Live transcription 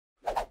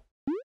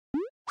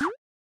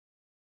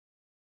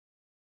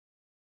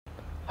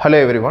Hello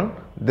everyone,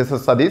 this is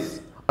Satheesh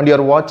and you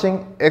are watching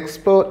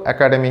Explore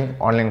Academy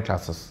online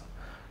classes.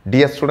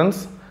 Dear students,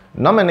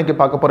 நம்ம இன்னைக்கு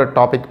பார்க்க போற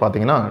topic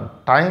பாத்தீங்கன்னா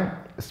time,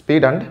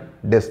 speed and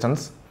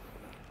distance.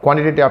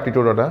 Quantitative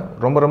ஆப்டிடியூடோட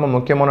ரொம்ப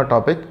முக்கியமான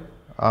டாபிக்.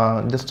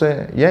 ஜஸ்ட்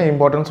ஏன்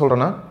இம்பார்ட்டன்ட்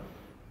சொல்றேன்னா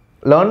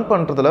லேர்ன்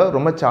பண்றதுல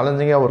ரொம்ப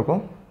சேலஞ்சிங்காக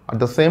இருக்கும்.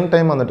 அட் த சேம்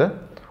டைம் வந்துட்டு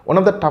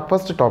one of the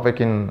toughest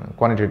topic in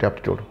quantitative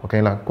aptitude.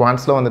 ஓகேங்களா,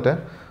 குவான்ஸில் வந்துட்டு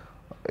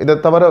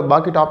இதை தவிர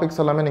பாக்கி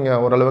டாபிக்ஸ் எல்லாமே நீங்கள்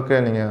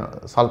ஓரளவுக்கு நீங்கள்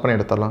சால்வ் பண்ணி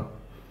எடுத்துடலாம்.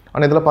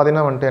 ஆனால் இதில்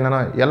பார்த்தீங்கன்னா வந்துட்டு என்னென்னா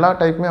எல்லா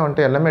டைப்புமே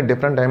வந்துட்டு எல்லாமே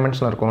டிஃப்ரெண்ட்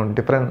டைமென்ஷனில் இருக்கும்,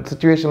 டிஃப்ரெண்ட்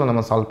சுச்சுவேஷனில்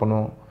நம்ம சால்வ்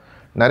பண்ணுவோம்,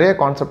 நிறைய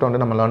கான்செப்ட்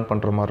வந்துட்டு நம்ம லேர்ன்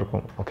பண்ணுற மாதிரி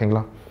இருக்கும்.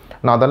 ஓகேங்களா,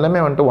 நான் அதெல்லாமே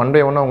வந்துட்டு ஒன்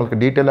பை ஒன்னாக உங்களுக்கு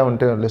டீட்டெயிலாக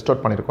வந்துட்டு லிஸ்ட்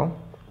அவுட் பண்ணியிருக்கோம்.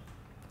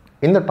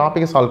 இந்த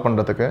டாப்பிக்கை சால்வ்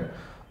பண்ணுறதுக்கு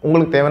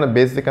உங்களுக்கு தேவையான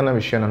பேசிக்கான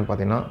விஷயம் என்னென்னு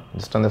பார்த்தீங்கன்னா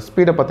ஜஸ்ட் அந்த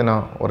ஸ்பீடை பற்றினா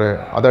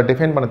அதை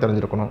டிஃபைன் பண்ண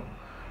தெரிஞ்சிருக்கணும்.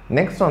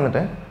 நெக்ஸ்ட்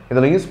வந்துட்டு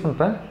இதில் யூஸ்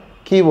பண்ணுற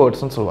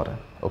கீவேர்ட்ஸ்னு சொல்லுவார்.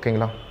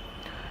 ஓகேங்களா,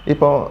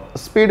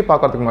 இப்போது ஸ்பீடு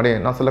பார்க்குறதுக்கு முன்னாடி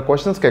நான் சில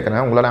கொஷின்ஸ்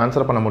கேட்குறேன், உங்களால்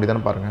ஆன்சர் பண்ண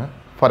முடியுதான்னு பாருங்கள்.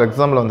 ஃபார்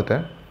எக்ஸாம்பிள் வந்துட்டு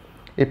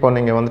இப்போ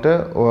நீங்கள் வந்துட்டு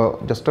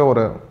ஜஸ்ட்டு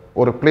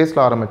ஒரு பிளேஸில்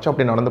ஆரம்பித்து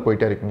அப்படி நடந்து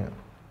போயிட்டே இருக்கீங்க.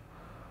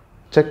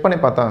 செக் பண்ணி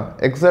பார்த்தா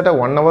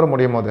எக்ஸாக்டாக 1 hour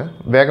முடியும் போது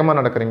வேகமாக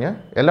நடக்கிறீங்க,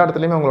 எல்லா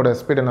இடத்துலையுமே உங்களோட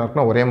ஸ்பீட் என்ன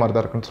இருக்குன்னா ஒரே மாதிரி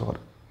தான் இருக்குன்னு சொல்லுவார்.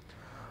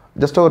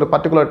 ஜஸ்ட்டு ஒரு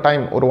பர்டிகுலர்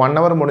டைம் ஒரு 1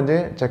 hour முடிஞ்சு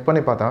செக்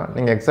பண்ணி பார்த்தா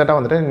நீங்கள் எக்ஸாக்டாக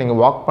வந்துட்டு நீங்கள்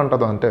வாக்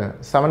பண்ணுறது வந்துட்டு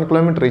 7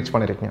 kilometer ரீச்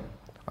பண்ணியிருக்கீங்க.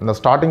 அந்த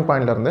ஸ்டார்டிங்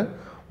பாயிண்ட்லேருந்து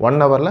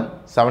 1 hourல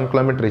 7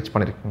 kilometer ரீச்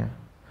பண்ணியிருக்கீங்க.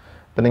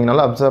 இப்போ நீங்கள்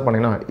நல்லா அப்சர்வ்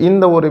பண்ணிங்கன்னா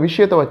இந்த ஒரு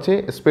விஷயத்தை வச்சு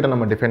ஸ்பீடை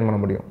நம்ம டிஃபைன் பண்ண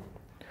முடியும்.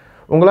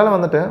 உங்களால்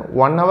வந்துட்டு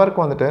 1 hourக்கு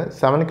வந்துட்டு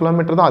 7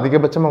 kilometer தான்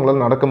அதிகபட்சமாக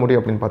உங்களால் நடக்க முடியும்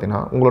அப்படின்னு பார்த்தீங்கன்னா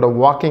உங்களோட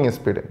வாக்கிங்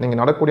ஸ்பீடு நீங்கள்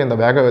நடக்கக்கூடிய அந்த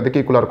வேக எதுக்கு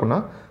ஈக்குவலாக இருக்குன்னா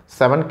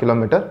 7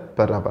 km/h.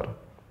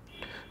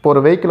 இப்போ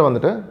ஒரு வெஹிக்கிள்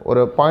வந்துட்டு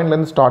ஒரு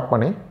பாயிண்ட்லேருந்து ஸ்டார்ட்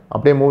பண்ணி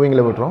அப்படியே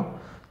மூவிங்கில் விட்டுறோம்.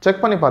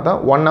 செக் பண்ணி பார்த்தா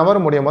 1 hour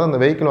முடியும் போது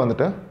அந்த வெஹிக்கிள்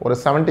வந்துட்டு ஒரு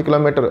 70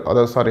 kilometer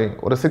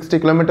ஒரு 60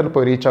 kilometer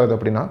போய் ரீச் ஆகுது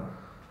அப்படின்னா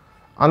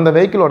அந்த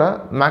வெஹிக்கிளோட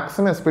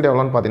மேக்ஸிமம் ஸ்பீடு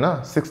எவ்வளோன்னு பார்த்தீங்கன்னா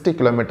 60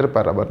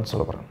 km/hன்னு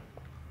சொல்ல போகிறேன்.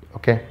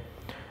 ஓகே,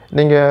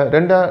 நீங்கள்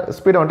ரெண்டு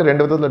ஸ்பீடை வந்துட்டு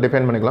 2 விதத்தில்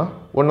டிஃபைன் பண்ணிக்கலாம்.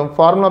 ஒன்று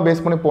ஃபார்முலா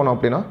பேஸ் பண்ணி போனோம்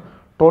அப்படின்னா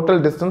டோட்டல்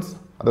டிஸ்டன்ஸ்,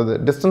 அதாவது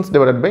டிஸ்டன்ஸ்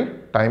டிவைடட் பை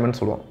டைம்னு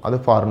சொல்லுவோம், அது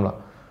ஃபார்முலா.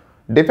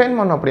 டிஃபைன்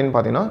பண்ணோம் அப்படின்னு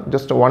பார்த்தீங்கன்னா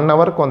ஜஸ்ட் 1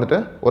 hourக்கு வந்துட்டு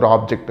ஒரு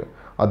ஆப்ஜெக்ட்,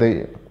 அது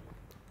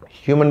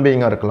ஹியூமன்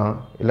பீயிங்காக இருக்கலாம்,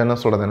 இல்லை என்ன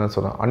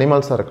சொல்கிறேன்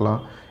அனிமல்ஸாக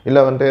இருக்கலாம்,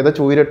 இல்லை வந்துட்டு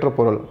ஏதாச்சும் உயிரற்ற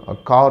பொருள்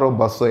காரோ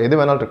பஸ்ஸோ எது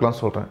வேணாலும்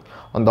இருக்கலாம்னு சொல்கிறேன்.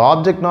 அந்த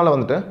ஆப்ஜெக்ட்னால்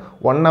வந்துட்டு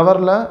 1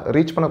 hourல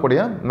ரீச்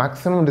பண்ணக்கூடிய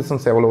மேக்ஸிமம்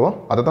டிஸ்டன்ஸ் எவ்வளவோ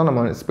அதை தான்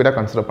நம்ம ஸ்பீடாக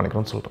கன்சிடர்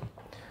பண்ணிக்கிறோம்னு சொல்கிறோம்.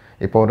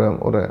 இப்போ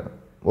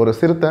ஒரு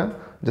சிறுத்தை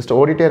ஜஸ்ட்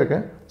ஓடிட்டே இருக்கு,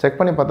 செக்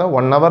பண்ணி பார்த்தா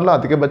 1 hourல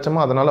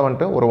அதிகபட்சமாக அதனால்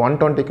வந்துட்டு ஒரு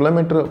 120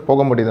 kilometer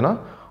போக முடியுதுன்னா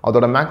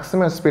அதோட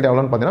மேக்ஸிமம் ஸ்பீட்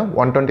எவ்வளோன்னு பார்த்தீங்கன்னா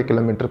 120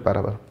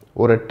 km/h.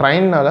 ஒரு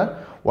ட்ரெயினால்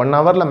 1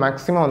 hourல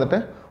மேக்ஸிமம் வந்துட்டு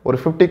ஒரு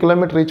 50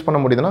 kilometer ரீச்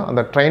பண்ண முடியுதுன்னா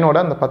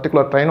அந்த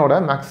பர்டிகுலர் ட்ரெயினோட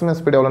மேக்ஸிமம்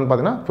ஸ்பீட் எவ்வளோன்னு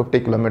பார்த்தீங்கன்னா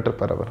 50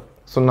 km/h.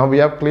 So now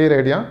we have clear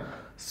idea.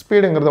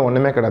 ஸ்பீடுங்கிறது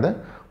ஒன்றுமே கிடையாது,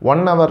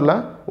 1 hourல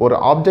ஒரு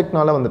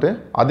ஆப்ஜெக்ட்னால வந்துட்டு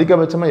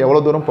அதிகபட்சமாக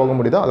எவ்வளோ தூரம் போக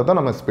முடியுதோ அதை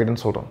தான் நம்ம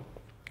ஸ்பீடுன்னு சொல்கிறோம்.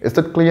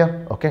 Is it clear?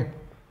 ஓகே,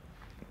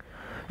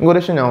 இங்கே ஒரு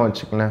விஷயம் ஞாபகம்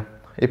வச்சுக்கங்களேன்.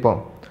 இப்போ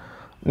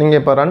நீங்கள்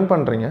இப்போ ரன்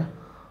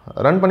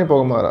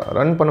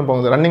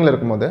பண்ணும்போது ரன்னிங்கில்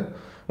இருக்கும்போது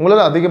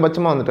உங்களால்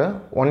அதிகபட்சமாக வந்துட்டு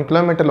 1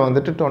 kilometerல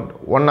வந்துட்டு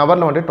 1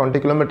 hourல வந்துட்டு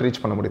 20 kilometer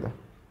ரீச் பண்ண முடியுது.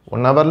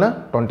 1 hourல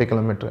 20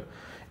 kilometer.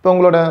 இப்போ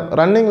உங்களோட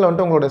ரன்னிங்கில்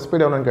வந்துட்டு உங்களோட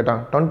ஸ்பீட் எவ்வளோன்னு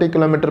கேட்டால் 20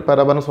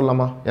 km/hன்னு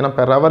சொல்லலாமா? ஏன்னா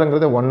பெர்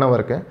ஹவருங்கிறது 1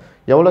 hourக்கு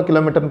எவ்வளோ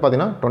கிலோமீட்டர்னு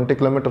பார்த்தீங்கன்னா 20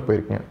 kilometer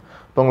போயிருக்கீங்க.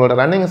 இப்போ உங்களோட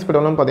ரன்னிங் ஸ்பீட்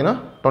எவ்வளோன்னு பார்த்தீங்கன்னா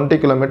 20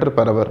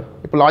 km/h.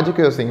 இப்போ லாஜிக்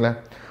யோசிங்களேன்,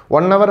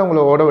 1 hour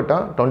உங்களை ஓட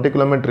விட்டால் 20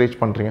 kilometer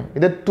ரீச் பண்ணுறீங்க.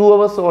 இதே 2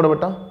 hours ஓட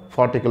விட்டால்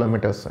 40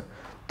 kilometers,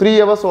 3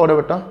 hours ஓட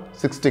விட்டால்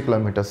 60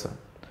 kilometers.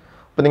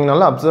 இப்போ நீங்கள்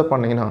நல்லா அப்சர்வ்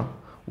பண்ணிங்கன்னா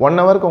 1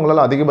 hourக்கு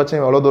உங்களால்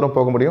அதிகபட்சம் எவ்வளோ தூரம்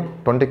போக முடியும்?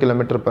 20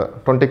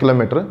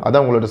 kilometer.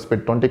 அதான் உங்களோட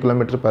ஸ்பீட் 20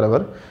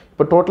 km/h.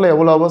 இப்போ டோட்டலாக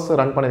எவ்வளோ ஹவர்ஸ்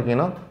ரன்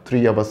பண்ணியிருக்கீங்கன்னா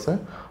 3 hours.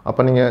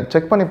 அப்போ நீங்கள்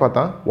செக் பண்ணி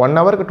பார்த்தா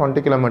 1 hourக்கு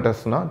 20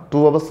 kilometersனால்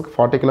 2 hoursக்கு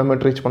 40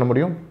 kilometer ரீச் பண்ண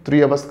முடியும்,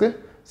 3 hoursக்கு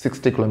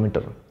 60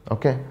 kilometer.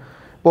 ஓகே,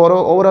 இப்போ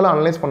ஓவராலாக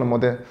அனலைஸ்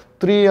பண்ணும்போது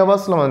 3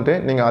 ஹவர்ஸில் வந்துட்டு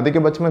நீங்கள்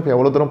அதிகபட்சமாக இப்போ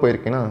எவ்வளோ தூரம்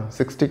போயிருக்கீங்கன்னா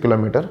 60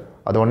 kilometer.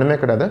 அது ஒன்றுமே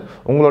கிடையாது,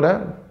 உங்களோட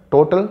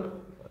டோட்டல்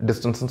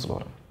டிஸ்டன்ஸ்னு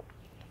சொல்லுவாங்க.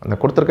 அந்த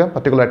கொடுத்துருக்க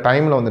பர்டிகுலர்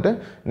டைமில் வந்துட்டு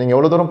நீங்கள்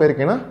எவ்வளோ தூரம்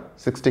போயிருக்கீங்கன்னா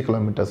 60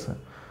 kilometers.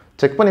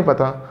 செக் பண்ணி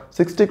பார்த்தா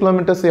 60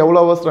 kilometers எவ்வளோ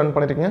ஹவர்ஸ் ரன்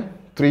பண்ணியிருக்கீங்க?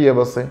 3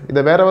 hours.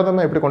 இதை வேறு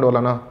விதமாக எப்படி கொண்டு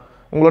வரலான்னா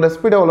உங்களோட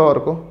ஸ்பீட் எவ்வளோ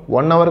இருக்கும்?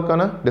 1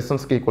 hourக்கான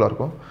டிஸ்டன்ஸ்க்கு ஈக்குவலாக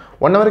இருக்கும்.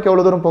 1 hourக்கு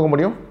எவ்வளோ தூரம் போக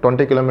முடியும்?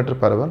 20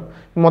 km/h.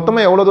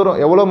 மொத்தமாக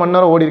எவ்வளோ மணி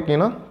நேரம் ஓடி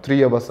இருக்கீங்கன்னா 3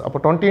 hours. அப்போ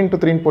 20 into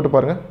 3 போட்டு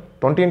பாருங்கள்.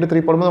 20 into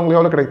 3 போடும்போது உங்களுக்கு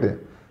எவ்வளோ கிடைக்குது?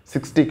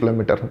 60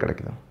 kilometerன்னு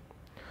கிடைக்குது.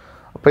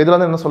 அப்போ இதில்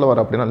வந்து என்ன சொல்ல வர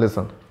அப்படின்னா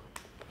லிசன்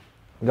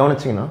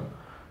கவனிச்சிங்கன்னா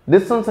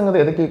டிஸ்டன்ஸுங்கிறது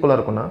எதுக்கு ஈக்குவலாக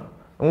இருக்குன்னா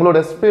உங்களோட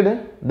ஸ்பீடு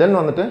தென்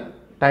வந்துட்டு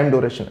டைம்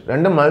டூரேஷன்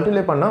ரெண்டு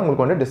மல்டிப்ளை பண்ணால்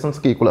உங்களுக்கு வந்து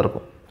டிஸ்டன்ஸ்க்கு ஈக்குவலாக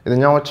இருக்கும். இது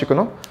ஞாபகம்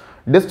வச்சுக்கணும்.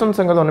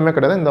 டிஸ்டன்ஸுங்கிறது ஒன்றுமே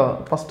கிடையாது, இந்த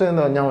ஃபஸ்ட்டு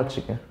இந்த ஞாபகம்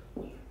வச்சுக்க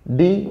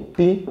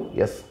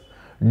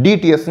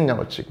டிடிஎஸ்ன்னு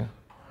ஞாபகம் வச்சுக்க.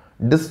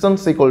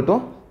 Distance equal to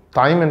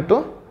time into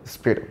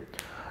speed.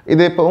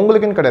 இது இப்போ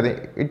உங்களுக்குன்னு கிடையாது,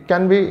 it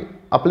can be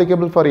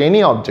applicable for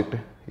any object.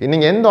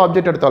 நீங்கள் எந்த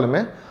ஆப்ஜெக்ட்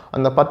எடுத்தாலுமே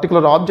அந்த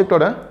பர்டிகுலர்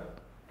ஆப்ஜெக்டோட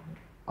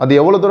அது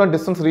எவ்வளோ தூரம்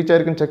டிஸ்டன்ஸ் ரீச்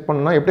ஆயிருக்குன்னு செக்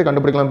பண்ணணும்னா எப்படி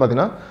கண்டுபிடிக்கலாம்னு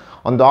பார்த்தீங்கன்னா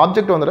அந்த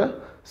ஆப்ஜெக்ட் வந்துட்டு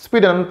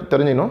ஸ்பீட் என்னன்னு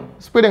தெரிஞ்சிக்கணும்.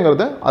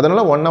 ஸ்பீடுங்கிறது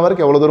அதனால் 1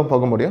 ஹவருக்கு எவ்வளோ தூரம்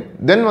போக முடியும்,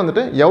 தென்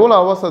வந்துட்டு எவ்வளோ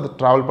ஹவர்ஸ் அது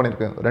ட்ராவல்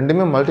பண்ணியிருக்கு,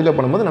 ரெண்டுமே மல்டிப்ளை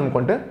பண்ணும்போது நமக்கு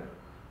வந்துட்டு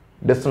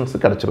டிஸ்டன்ஸ்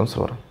கிடச்சிரும்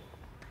சொல்கிறோம்.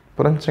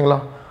 புரிஞ்சுங்களா?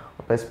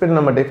 அப்போ ஸ்பீடு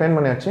நம்ம டிஃபைன்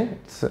பண்ணியாச்சு.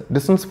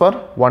 Distance for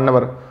 1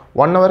 hour.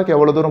 1 ஹவருக்கு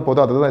எவ்வளோ தூரம்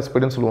போதோ அதுதான்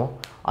ஸ்பீடுன்னு சொல்லுவோம்.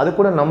 அது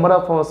கூட நம்பர்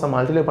ஆஃப் ஹவர்ஸை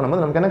மல்டிப்ளை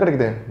பண்ணும்போது நமக்கு என்ன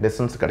கிடைக்குது,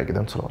 டிஸ்டன்ஸ்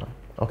கிடைக்குதுன்னு சொல்லுவோம்.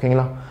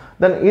 ஓகேங்களா?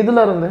 தென்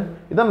இதில் இருந்து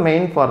இதான்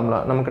மெயின் ஃபார்முலா.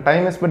 நமக்கு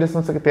டைம் ஸ்பீட்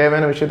டிஸ்டன்ஸுக்கு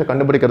தேவையான விஷயத்தை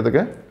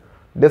கண்டுபிடிக்கிறதுக்கு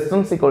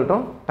distance equal to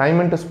time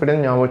into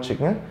ஸ்பீடுன்னு ஞாபகம்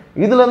வச்சுக்கோங்க.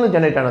 இதுலேருந்து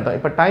ஜென்ரேட் ஆனதான்.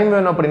 இப்போ டைம்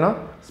வேணும் அப்படின்னா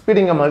ஸ்பீடு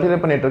இங்கே மல்டிப்ளை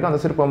பண்ணிட்டு இருக்கு, அந்த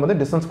சைடு போகும்போது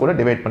டிஸ்டன்ஸ் கூட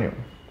டிவைட் பண்ணிடும்.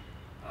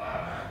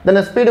 தென்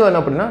ஸ்பீடு வேணும்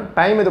அப்படின்னா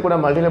டைம் இது கூட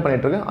மல்டிப்ளை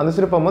பண்ணிட்டு இருக்கு, அந்த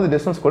சைடு போகும்போது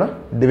டிஸ்டன்ஸ் கூட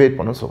டிவைட்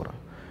பண்ண சொல்கிறேன்.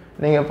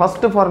 நீங்கள்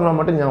ஃபஸ்ட்டு ஃபார்முலா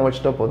மட்டும் ஞாபகம்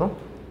வச்சுட்டா போதும்.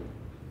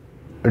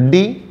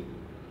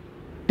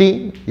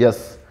 DTS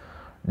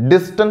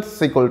distance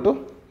equal to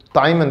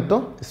time into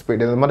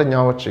speed, இது மாதிரி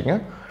ஞாபகம் வச்சுக்கோங்க.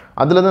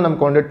 அதுலேருந்து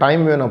நமக்கு வந்து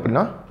டைம் வேணும்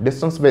அப்படின்னா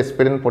டிஸ்டன்ஸ் பை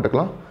ஸ்பீடுன்னு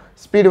போட்டுக்கலாம்.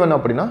 ஸ்பீடு வேணும்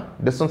அப்படின்னா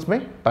டிஸ்டன்ஸ் பை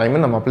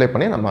டைம்னு நம்ம அப்ளை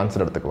பண்ணி நம்ம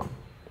ஆன்சர் எடுத்துக்கலாம்.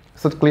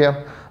 So clear?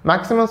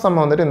 மேக்ஸிமம் நம்ம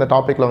வந்துட்டு இந்த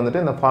டாப்பிக்கில் வந்துட்டு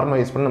இந்த ஃபார்முலா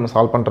யூஸ் பண்ணி நம்ம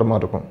சால்வ் பண்ணுற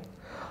மாதிரி இருக்கும்.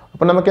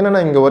 அப்போ நமக்கு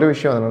என்னென்னா இங்கே ஒரு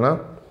விஷயம் என்னென்னா,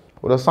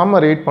 ஒரு சம்மை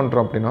ரீட்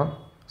பண்ணுறோம் அப்படின்னா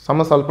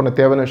சம்மை சால்வ் பண்ண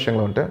தேவையான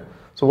விஷயங்கள் வந்துட்டு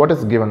ஸோ வாட்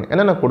இஸ் கிவன்,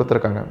 என்னென்ன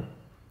கொடுத்துருக்காங்க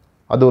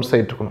அது ஒரு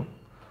சைட் இருக்கணும்.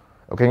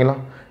 ஓகேங்களா?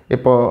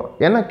 இப்போது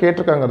என்ன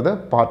கேட்டிருக்காங்கிறது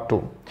பார்ட் 2.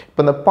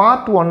 இப்போ இந்த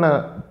பார்ட் 1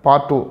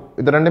 பார்ட் 2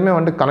 இது ரெண்டுமே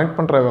வந்துட்டு கனெக்ட்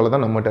பண்ணுற வேலை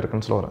தான் நம்மகிட்ட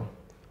இருக்குன்னு சொல்லுறேன்.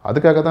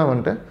 அதுக்காக தான்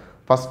வந்துட்டு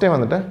ஃபஸ்ட்டே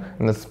வந்துட்டு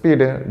இந்த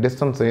ஸ்பீடு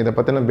டிஸ்டன்ஸு இதை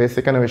பற்றின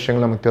பேசிக்கான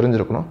விஷயங்கள் நமக்கு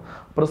தெரிஞ்சிருக்கணும்.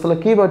 அப்புறம் சில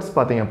கீவேர்ட்ஸ்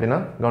பார்த்தீங்க அப்படின்னா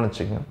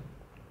கவனிச்சிக்கங்க.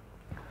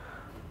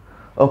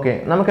 ஓகே,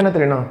 நமக்கு என்ன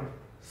தெரியும்னா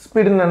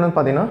ஸ்பீடுன்னு என்னென்னு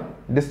பார்த்தீங்கன்னா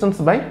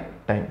distance by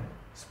time.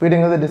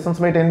 ஸ்பீடுங்கிறது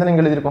distance by time தான்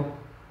நீங்கள் எழுதியிருக்கோம்.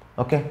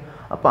 ஓகே,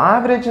 அப்போ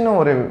ஆவரேஜ்னு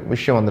ஒரு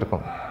விஷயம்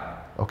வந்திருக்கும்.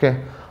 ஓகே,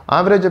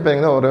 ஆவரேஜ்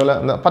பார்த்தீங்கன்னா ஒரு வேலை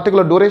அந்த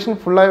பர்டிகுலர் டூரேஷன்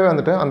ஃபுல்லாகவே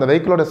வந்துட்டு அந்த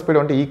வெஹிக்கிளோட ஸ்பீடு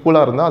வந்துட்டு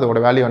ஈக்குவலாக இருந்தால் அதோட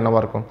வேல்யூ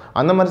என்னவாக இருக்கும்.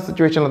 அந்த மாதிரி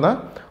சுச்சுவேஷனில் தான்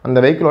அந்த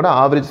வெஹிக்கிளோட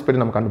ஆவரேஜ்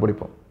ஸ்பீடு நம்ம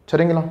கண்டுபிடிப்போம்.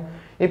 சரிங்களா?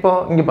 இப்போ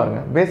இங்கே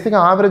பாருங்கள்,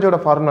 பேசிக்காக ஆவரேஜோட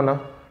ஃபார்முலா என்ன,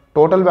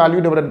 total value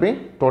divide by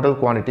total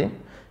quantity.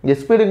 இங்கே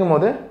ஸ்பீடுங்கும்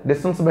போது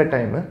டிஸ்டன்ஸ் பை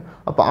டைமு.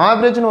 அப்போ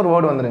ஆவரேஜ்னு ஒரு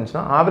வேர்டு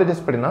வந்துருந்துச்சுன்னா ஆவரேஜ்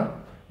ஸ்பீடுனா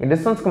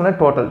டிஸ்டன்ஸ்க்கு முன்னாடி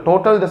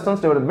total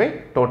distance divide by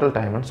total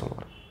டைம்னு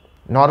சொல்லுவார்.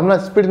 நார்மலாக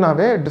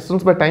ஸ்பீடுனாவே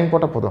டிஸ்டன்ஸ் பை டைம்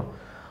போட்டால் போதும்.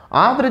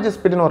 ஆவரேஜ்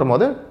ஸ்பீடுன்னு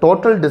வரும்போது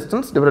total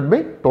distance divide by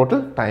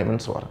total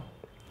டைம்னு சொல்லுவார்.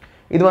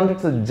 இது வந்துட்டு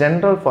இட்ஸ்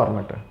ஜென்ரல்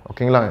ஃபார்மேட்டு.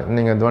 ஓகேங்களா?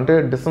 நீங்கள் இது வந்துட்டு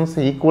டிஸ்டன்ஸ்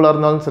ஈக்குவலாக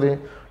இருந்தாலும் சரி,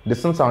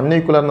 டிஸ்டன்ஸ்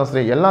அன்ஈக்குவலாக இருந்தாலும்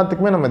சரி,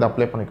 எல்லாத்துக்குமே நம்ம இதை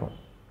அப்ளை பண்ணிக்குவோம்.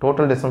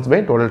 டோட்டல் டிஸ்டன்ஸ் பை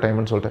டோட்டல்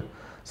டைம்னு சொல்லிட்டு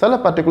சில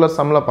பர்டிகுலர்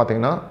சம்மில்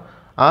பார்த்தீங்கன்னா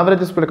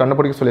ஆவரேஜ் ஸ்பீடு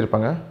கண்டுபிடிக்க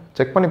சொல்லியிருப்பாங்க.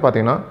 செக் பண்ணி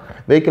பார்த்தீங்கன்னா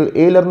வெஹிக்கிள்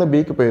ஏலேருந்து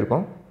பிக்கு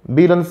போயிருக்கும்,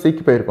 பிலேருந்து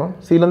சிக்கு போயிருக்கும்,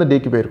 சிலேருந்து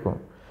டிக்கு போயிருக்கும்.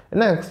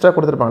 என்ன extra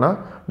கொடுத்துருப்பாங்கன்னா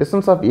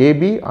distance of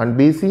AB and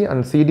PC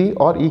and CD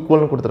R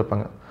ஈக்குவல்னு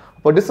கொடுத்துருப்பாங்க.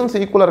 இப்போ டிஸ்டன்ஸ்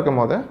ஈக்குவலாக இருக்கும்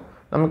போது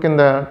நமக்கு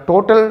இந்த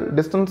total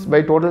distance by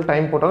total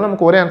time போட்டாலும்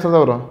நமக்கு ஒரே ஆன்சர்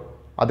தான் வரும்.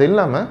 அது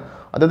இல்லாமல்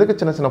அதுக்கு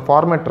சின்ன சின்ன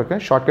ஃபார்மேட்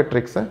இருக்குது, ஷார்ட்கட்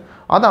ட்ரிக்ஸு,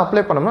 அதை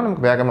அப்ளை பண்ணோம்னா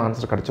நமக்கு வேகமாக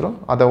ஆன்சர் கிடச்சிரும்.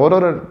 அதை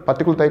ஒரு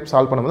பர்டிகுலர் டைப்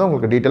சால்வ் பண்ணும்போது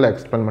உங்களுக்கு டீட்டெயிலாக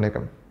எக்ஸ்பிளைன்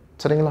பண்ணியிருக்கேன்.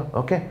 சரிங்களா?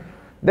 ஓகே,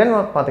 தென்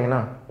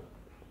பார்த்தீங்கன்னா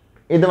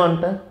இது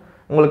வந்துட்டு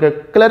உங்களுக்கு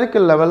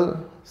கிளரிக்கல் லெவல்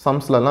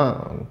சம்ஸ்லலாம்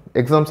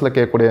எக்ஸாம்ஸில்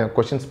கேட்கக்கூடிய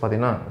கொஷின்ஸ்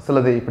பார்த்தீங்கன்னா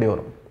சிலது இப்படி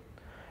வரும்.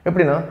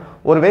 எப்படின்னா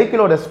ஒரு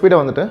வெஹிக்கிளோட ஸ்பீடை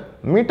வந்துட்டு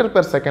மீட்டர்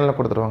பெர் செகண்டில்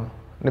கொடுத்துருவாங்க.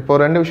 இப்போ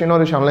ரெண்டு விஷயம்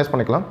இன்னொரு விஷயம் அனலைஸ்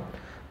பண்ணிக்கலாம்.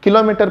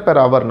 Kilometre per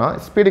ஹவர்னா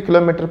speed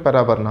kilometre per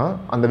ஹவர்னா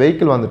அந்த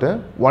வெஹிக்கிள் வந்துட்டு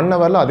 1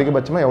 ஹவரில்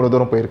அதிகபட்சமாக எவ்வளோ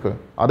தூரம் போயிருக்கு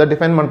அதை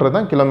டிஃபைன் பண்ணுறது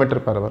தான்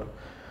கிலோமீட்டர் பெர் ஹவர்.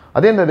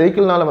 அதே இந்த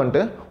வெஹிக்கிள்னால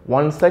வந்துட்டு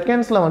 1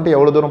 செகண்ட்ஸில் வந்துட்டு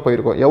எவ்வளோ தூரம்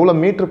போயிருக்கோ, எவ்வளோ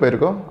மீட்ரு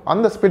போயிருக்கோ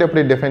அந்த ஸ்பீட்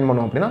எப்படி டிஃபைன்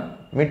பண்ணுவோம் அப்படின்னா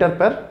மீட்டர்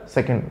பெர்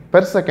செகண்ட்.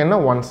 பெர் செகண்ட்னா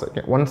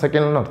 1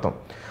 செகண்ட்னு அர்த்தம்.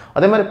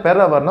 அதே மாதிரி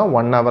பெர் ஹவர்னா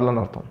 1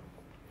 ஹவர்லன்னு அர்த்தம்.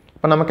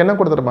 இப்போ நமக்கு என்ன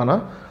கொடுத்துருப்பாங்கன்னா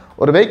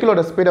ஒரு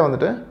வெஹிக்கிளோட ஸ்பீடை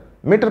வந்துட்டு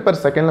மீட்டர்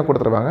பெர் செகண்டில்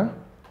கொடுத்துருவாங்க.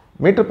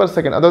 மீட்டர் பெர்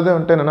செகண்ட் அதாவது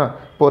வந்துட்டு என்னென்னா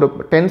இப்போ ஒரு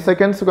 10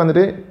 செகண்ட்ஸுக்கு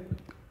வந்துட்டு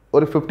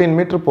ஒரு 15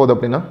 மீட்ரு போகுது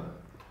அப்படின்னா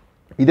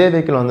இதே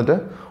வெஹிக்கிள் வந்துட்டு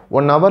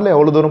 1 ஹவரில்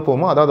எவ்வளோ தூரம்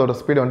போகுமோ அதாவது அதோட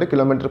ஸ்பீடு வந்துட்டு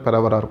கிலோமீட்டர் பெர்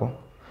ஹவராக இருக்கும்.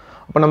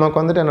 அப்போ நமக்கு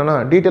வந்துட்டு என்னென்னா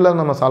டீட்டெயிலாக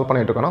நம்ம சால்வ்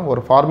பண்ணிட்டு இருக்கோம்னா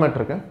ஒரு ஃபார்மேட்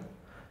இருக்குது.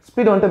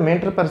 ஸ்பீடு வந்துட்டு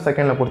மீட்டர் பெர்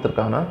செகண்டில்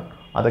கொடுத்துருக்காங்கன்னா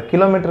அதை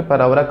கிலோமீட்டர்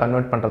பெர் ஹவராக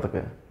கன்வெர்ட்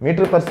பண்ணுறதுக்கு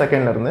metre per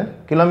செகண்ட்லேருந்து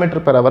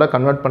kilometre per ஹவராக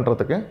convert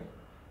பண்ணுறதுக்கு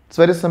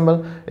இட்ஸ் வெரி சிம்பிள்.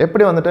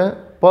 எப்படி வந்துட்டு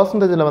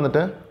பர்சன்டேஜில்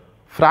வந்துட்டு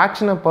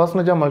ஃப்ராக்ஷனை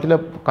பர்சன்டேஜாக மல்டிலே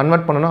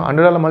கன்வெர்ட் பண்ணணும்,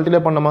 100ஆல் மல்டிலே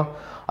பண்ணணுமா?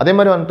 அதே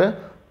மாதிரி வந்துட்டு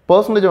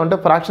பர்சன்டேஜ்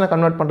வந்துட்டு ஃப்ராக்ஷனை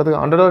கன்வெர்ட் பண்ணுறதுக்கு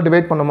 100ஆல்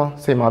டிவைட் பண்ணுமா?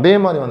 சேம் அதே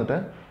மாதிரி வந்துட்டு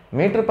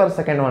மீட்டர் பெர்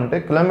செகண்ட் வந்துட்டு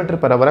கிலோமீட்டர்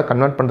பெர் ஹவராக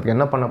கன்வெர்ட் பண்ணுறதுக்கு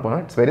என்ன பண்ண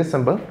போகிறோம்? It's very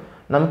simple.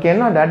 நமக்கு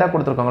என்ன டேட்டா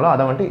கொடுத்துருக்காங்களோ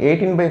அதை வந்துட்டு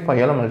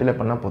 18/5ஆல் மல்டிலே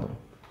பண்ணால் போதும்.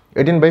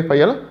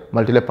 18/5ஆல்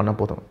மல்டிலே பண்ணால்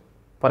போதும்.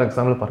 ஃபார்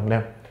எக்ஸாம்பிள்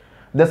பாருங்களேன்,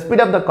 the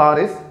speed of the car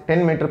is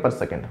 10 meter per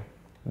second.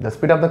 The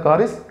speed of the car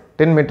is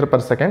 10 meter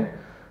per second.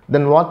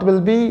 Then what will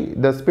be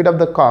the speed of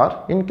the car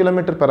in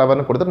kilometer per hour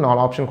னு கொடுத்துட்டு 4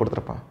 option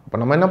கொடுத்துருப்பான். இப்போ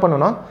நம்ம என்ன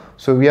பண்ணணும்னா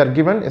so we are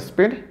given a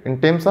speed in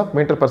terms of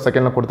meter per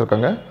second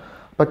கொடுத்துருக்காங்க.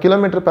 இப்போ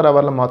kilometre per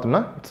ஹவரில்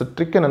மாற்றோம்னா இட்ஸ்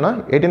ட்ரிக் என்னென்னா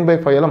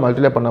 18/5ஆல்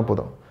மல்டிலே பண்ணால்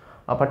போதும்.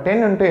 அப்போ 10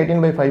 ×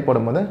 18/5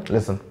 போடும்போது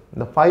லிசன்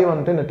இந்த 5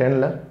 வந்துட்டு இந்த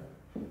 10ல்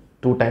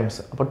 2 டைம்ஸ்.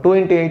 அப்போ 2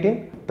 × 18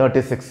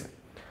 36.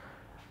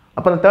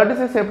 அப்போ அந்த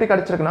 36 எப்படி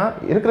கிடச்சிருக்குன்னா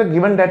இருக்கிற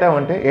கிவன் டேட்டா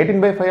வந்துட்டு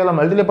 18/5ஆல்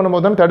மல்டிலே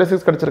பண்ணும்போது தான்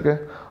 36 கிடச்சிருக்கு.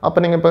 அப்போ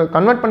நீங்கள் இப்போ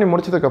கன்வெர்ட் பண்ணி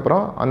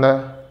முடிச்சதுக்கப்புறம் அந்த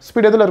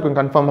ஸ்பீட் எதில் இருக்கும்?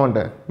 கன்ஃபார்மாக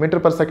வந்துட்டு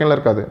மீட்டர் பெர் செகண்டில்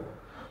இருக்காது.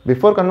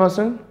 Before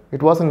conversion,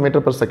 it was in meter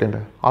per second.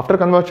 After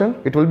conversion,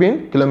 it will be in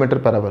kilometer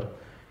per hour.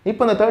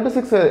 இப்போ இந்த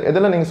 36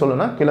 எதில் நீங்கள்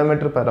சொல்லணும்னா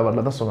கிலோமீட்டர் பெர்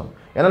ஹவரில் தான் சொல்லணும்.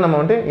 ஏன்னா நம்ம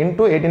வந்துட்டு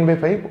இன்டூ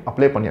 18/5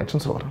 அப்ளை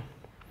பண்ணியாச்சுன்னு சொல்கிறோம்.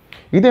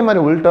 இதே மாதிரி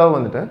உல்ட்டாக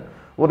வந்துட்டு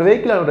ஒரு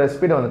வெஹிக்கிளோட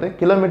ஸ்பீடை வந்துட்டு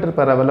கிலோமீட்டர்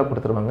பெர் ஹவரில்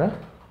கொடுத்துருவாங்க.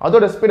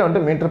 அதோட ஸ்பீடை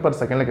வந்துட்டு மீட்டர் பர்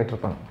செகண்டில்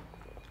கேட்டிருப்பாங்க.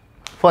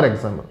 For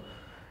example,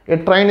 a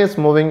train is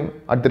moving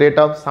at the rate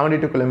of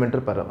 72 km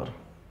per hour.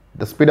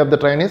 The speed of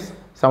the train is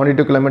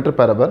 72 km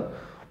per hour.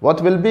 What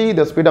will be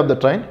the speed of the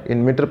train in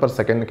meter per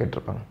second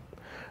கேட்டிருப்பாங்க.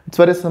 It's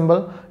very simple.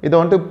 இது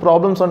வந்துட்டு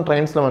problems on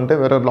ட்ரெயின்ஸில் வந்துட்டு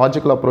வேறு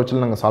logical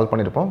அப்ரோச்சில் நாங்கள் solve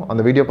பண்ணியிருப்போம்.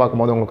 அந்த video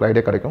பார்க்கும்போது உங்களுக்கு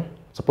ஐடியா கிடைக்கும்.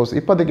 சப்போஸ்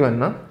இப்போதைக்கு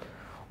வேணுன்னா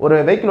ஒரு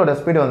வெஹிக்கிளோட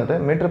ஸ்பீடு வந்துட்டு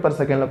மீட்டர் பர்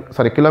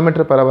செகண்டில்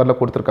கிலோமீட்டர் பெர் ஹவரில்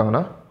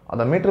கொடுத்துருக்காங்கன்னா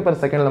அதை மீட்டர் பர்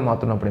செகண்டில்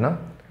மாற்றணும் அப்படின்னா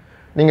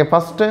நீங்கள்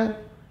ஃபஸ்ட்டு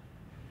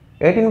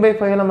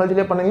 18/5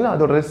 மல்டிப்ளை பண்ணீங்கன்னா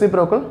அதோட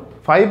ரெசிப்ரோக்கல்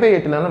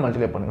 5/18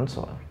 மல்டிப்ளை பண்ணுங்கன்னு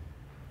சொல்கிறேன்.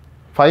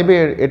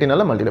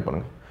 5/18 மல்டிப்ளை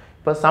பண்ணுங்கள்.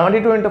 இப்போ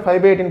 72 ×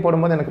 5/18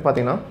 போடும்போது எனக்கு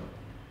பார்த்தீங்கன்னா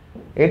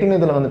 18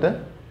 இதில் வந்துட்டு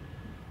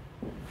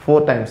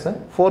 4 times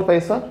 4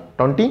 5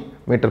 20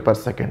 metre per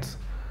seconds.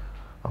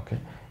 Okay,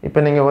 இப்போ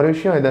நீங்கள் ஒரு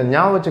விஷயம் இதை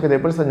ஞாபகம் வச்சுக்கிறது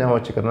எப்படி சார் ஞாபகம்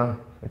வச்சுக்கிறேன்னா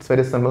இட்ஸ்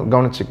வெரி சிம்பிள்.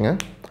 கவனிச்சிக்கங்க.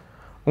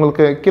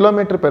 உங்களுக்கு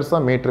கிலோமீட்டர் பெருசா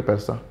மீட்ரு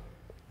பெருசா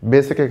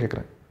பேசிக்காக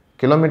கேட்குறேன்.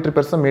 கிலோமீட்டர்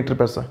பெருசா மீட்ரு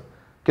பெருசா?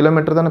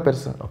 கிலோமீட்டர் தானே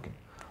பெருசு. ஓகே,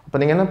 அப்போ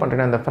நீங்கள் என்ன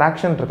பண்ணுறீங்கன்னா இந்த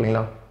ஃப்ராக்ஷன் இருக்கு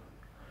இல்லைங்களா,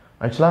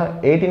 ஆக்சுவலாக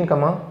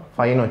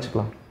 18,5ன்னு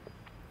வச்சுக்கலாம்.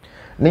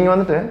 நீங்கள்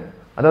வந்துட்டு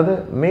அதாவது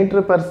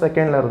மீட்ரு பர்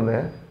செகண்ட்லேருந்து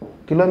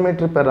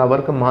கிலோமீட்டர் பெர்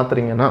ஹவருக்கு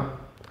மாற்றுறீங்கன்னா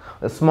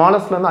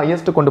ஸ்மாலஸ்ட்லேருந்து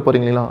ஹையஸ்ட்டு கொண்டு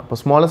போகிறீங்களா? அப்போ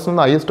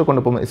ஸ்மாலஸ்ட்லேருந்து ஹையஸ்ட்டு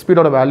கொண்டு போகும்போது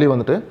ஸ்பீடோட வேல்யூ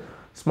வந்துட்டு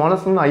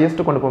ஸ்மாலஸ்ட்லேருந்து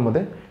ஹையஸ்ட்டு கொண்டு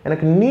போகும்போது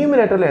எனக்கு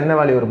நியூமரேட்டரில் என்ன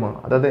வேல்யூ வருமா?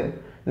 அதாவது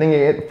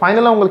நீங்கள்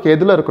ஃபைனலாக உங்களுக்கு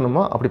எதில்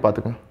இருக்கணுமோ அப்படி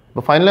பார்த்துக்கங்க.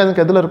 இப்போ ஃபைனலாக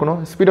எனக்கு எதில் இருக்கணும்?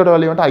 ஸ்பீடோட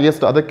வேல்யூ வந்துட்டு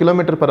ஹையஸ்ட், அதாவது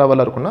கிலோமீட்டர் பெர்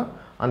ஹவரில் இருக்குன்னா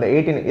அந்த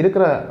 18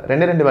 இருக்கிற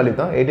ரெண்டு வேல்யூ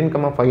தான்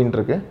 18,5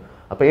 இருக்குது.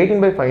 அப்போ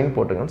 18/5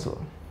 போட்டுங்கன்னு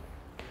சொல்லுவோம்.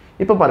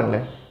 இப்போ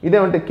பாருங்களேன், இதே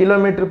வந்துட்டு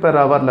கிலோமீட்டர் பெர்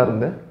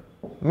ஹவர்லேருந்து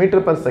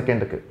மீட்டர் பர்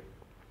செகண்டுக்கு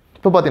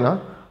இப்போ பார்த்தீங்கன்னா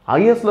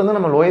ஹையஸ்ட்லேருந்து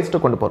நம்ம லோயஸ்ட்டு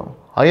கொண்டு போகிறோம்.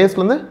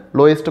 ஹையஸ்ட்லேருந்து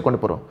லோயஸ்ட்டு கொண்டு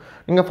போகிறோம்.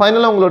 நீங்கள்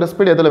ஃபைனலாக உங்களோட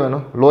ஸ்பீடு எதில்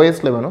வேணும்?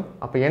 லோயஸ்ட்டில் வேணும்.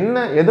 அப்போ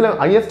என்ன எதில்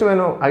ஹையஸ்ட்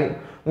வேணும்?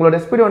 உங்களோட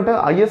ஸ்பீடு வந்துட்டு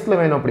ஹையஸ்ட்டில்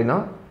வேணும் அப்படின்னா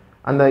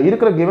அந்த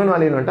இருக்கிற கிவன்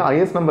வேல்யூ வந்துட்டு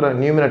ஹையஸ்ட் நம்பரை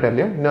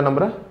நியூமினேட்டர்லையும் இன்னொரு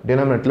நம்பரை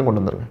டினாமினேட்டர்லையும்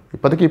கொண்டு வந்துருங்க.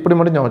 இப்போதைக்கு இப்படி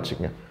மட்டும் ஞாபகம்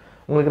வச்சுக்கோங்க.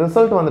 உங்களுக்கு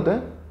ரிசல்ட் வந்துட்டு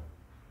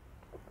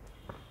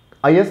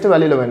ஹையஸ்ட்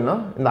வேல்யூவில் வேணும்னா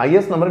இந்த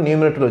ஹையஸ்ட் நம்பரை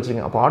நியூமினேட்டரில்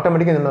வச்சுக்கோங்க. அப்போ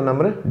ஆட்டோமேட்டிக்காக இந்த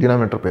நம்பர்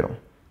டினாமினேட்டர் போயிடும்.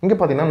 இங்கே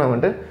பார்த்தீங்கன்னா நான்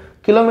வந்துட்டு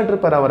கிலோமீட்டர்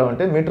பெர் ஹவரை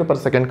வந்துட்டு மீட்டர்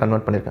பர் செகண்ட்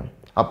கன்வெர்ட் பண்ணியிருக்கேன்.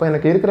 அப்போ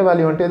எனக்கு இருக்கிற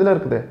வேல்யூ வந்துட்டு எதில்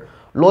இருக்குது?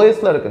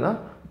 லோயஸ்ட்டில் இருக்குன்னா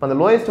இப்போ அந்த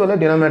லோயஸ்ட் வேல்யூ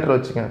டினாமினேட்டர்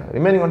வச்சுக்கேன்.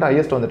 ரிமைனிங் வந்துட்டு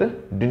ஹையஸ்ட் வந்துட்டு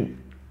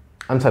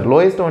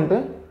லோயஸ்ட் வந்துட்டு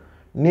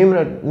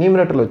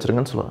நியூமினேட்டரில்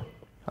வச்சுருங்கன்னு சொல்லுவாங்க.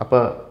 அப்போ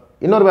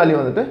இன்னொரு வேல்யூ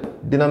வந்துட்டு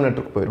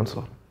டினாமினேட்டருக்கு போயிடும்னு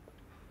சொல்லுவாங்க.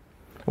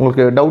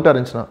 உங்களுக்கு டவுட்டாக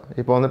இருந்துச்சுன்னா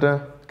இப்போ வந்துட்டு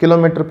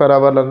கிலோமீட்டர் பெர்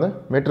ஹவர்லேருந்து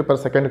மீட்டர்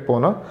பர் செகண்டுக்கு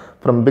போனால்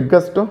ஃப்ரம்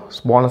பிக்கஸ்ட் டு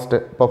ஸ்மாலஸ்ட்டு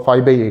இப்போ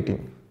 5/18.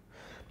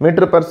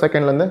 மீட்டர் பர்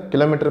செகண்ட்லேருந்து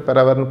கிலோமீட்டர் பெர்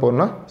ஹவர்னு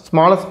போனால்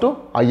ஸ்மாலஸ்ட் டு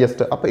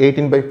ஹையஸ்ட்டு அப்போ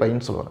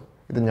 18/5ன்னு சொல்லுவாங்க.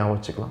 இது ஞாபகம்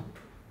வச்சுக்கலாம்.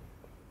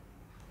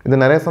 இது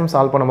நிறைய சம்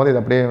சால்வ் பண்ணும்போது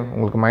இது அப்படியே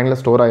உங்களுக்கு மைண்டில்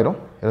ஸ்டோர் ஆயிரும்.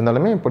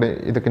 இருந்தாலுமே இப்படி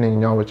இதுக்கு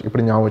நீங்கள்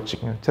ஞாபகம்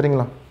வச்சுக்கோங்க.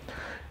 சரிங்களா?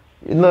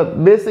 இந்த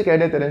பேசிக்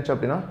ஐடியா தெரிஞ்சு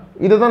அப்படின்னா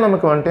இதுதான்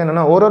நமக்கு வந்துட்டு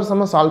என்னென்னா ஒரு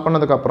சம்மை சால்வ்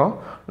பண்ணதுக்கப்புறம்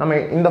நம்ம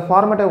இந்த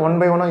ஃபார்மேட்டை 1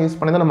 by 1 யூஸ்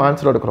பண்ணி தான் நம்ம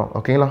ஆன்சர் எடுக்கிறோம்.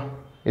 ஓகேங்களா?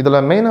 இதில்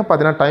மெயினாக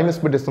பார்த்தீங்கன்னா டைம்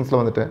ஸ்பீட் டிஸ்டன்ஸில்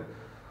வந்துட்டு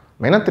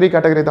மெயினாக 3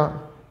 கேட்டகரி தான்.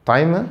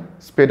 Time,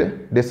 speed,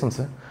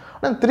 distance.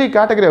 ஆனால் 3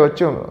 கேட்டகரியை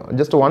வச்சு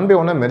ஜஸ்ட் 1 by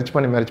 1 மெர்ஜ்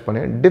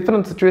பண்ணி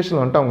டிஃப்ரெண்ட்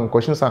சுச்சுவேஷனில் வந்துட்டு அவங்க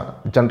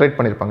கொஷின்ஸாக ஜென்ரேட்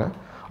பண்ணியிருப்பாங்க.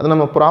 அதை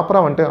நம்ம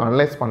ப்ராப்பராக வந்துட்டு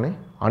அனலைஸ் பண்ணி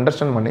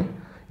அண்டர்ஸ்டாண்ட் பண்ணி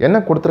என்ன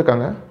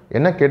கொடுத்துருக்காங்க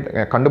என்ன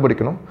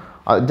கண்டுபிடிக்கணும்.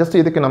 ஜஸ்ட்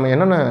இதுக்கு நம்ம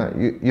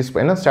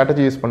என்ன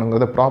ஸ்ட்ராட்டஜி யூஸ்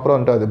பண்ணுங்கிறத ப்ராப்பராக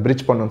வந்துட்டு அது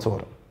பிரிட்ஜ் பண்ணணும்னு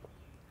சொல்கிறோம்.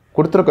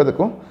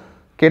 கொடுத்துருக்கிறதுக்கும்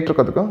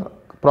கேட்டிருக்கிறதுக்கும்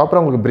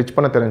ப்ராப்பராக உங்களுக்கு பிரிட்ஜ்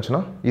பண்ண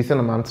தெரிஞ்சுன்னா ஈஸியாக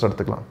நம்ம ஆன்சர்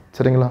எடுத்துக்கலாம்.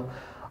 சரிங்களா?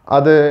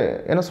 அது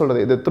என்ன சொல்கிறது,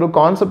 இது த்ரூ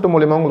கான்செப்ட்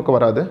மூலிமா உங்களுக்கு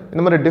வராது.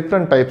 இந்த மாதிரி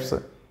டிஃப்ரெண்ட் டைப்ஸ்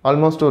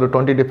ஆல்மோஸ்ட் ஒரு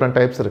 20 டிஃப்ரெண்ட்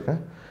டைப்ஸ்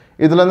இருக்குது.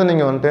 இதுலேருந்து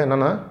நீங்கள் வந்துட்டு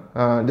என்னென்னா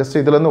ஜஸ்ட்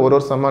இதுலேருந்து ஒரு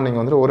சம்மாக நீங்கள்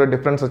வந்துட்டு ஒரு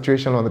டிஃப்ரெண்ட்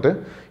சுச்சுவேஷன் வந்துட்டு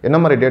என்ன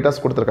மாதிரி டேட்டாஸ்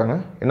கொடுத்துருக்காங்க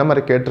என்ன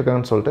மாதிரி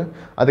கேட்டிருக்காங்கன்னு சொல்லிட்டு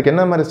அதுக்கு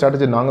என்ன மாதிரி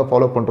ஸ்ட்ராட்டஜி நாங்கள்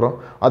ஃபாலோ பண்ணுறோம்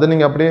அதை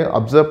நீங்கள் அப்படியே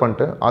அப்சர்வ்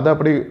பண்ணிட்டு அதை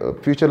அப்படி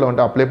ஃப்யூச்சரில்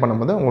வந்துட்டு அப்ளை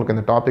பண்ணும்போது உங்களுக்கு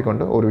இந்த டாபிக்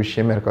வந்துட்டு ஒரு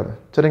விஷயமே இருக்காது.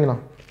 சரிங்களா?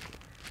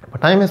 இப்போ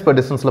டைம் இஸ் பர்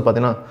டிஸ்டன்ஸில்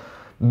பார்த்தீங்கன்னா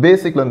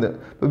பேசிக்லேருந்து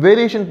இப்போ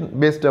வேரியேஷன்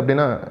பேஸ்டு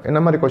அப்படின்னா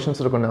என்ன மாதிரி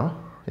கொஷின்ஸ் இருக்குன்னா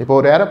இப்போ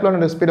ஒரு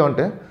ஏரோப்ளானோட ஸ்பீடு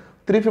வந்துட்டு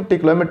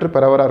 350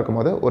 km/h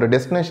இருக்கும்போது ஒரு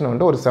டெஸ்டினேஷன்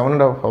வந்துட்டு ஒரு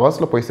 7.5 hours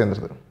போய்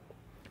சேர்ந்துருது.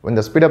 When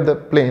the speed of the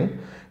plane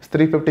is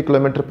 350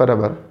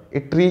 km/h,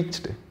 it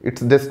reached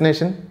its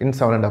destination in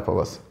 7.5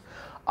 hours.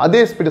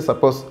 அதே ஸ்பீடு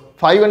சப்போஸ்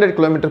 500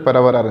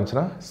 km/h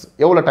இருந்துச்சுன்னா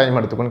எவ்வளோ டைம்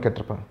எடுத்துக்குன்னு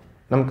கேட்டிருப்பாங்க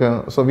நமக்கு.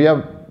 So we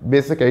have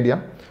basic idea.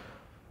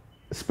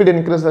 Speed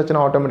increase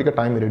ஆச்சுன்னா ஆட்டோமேட்டிக்காக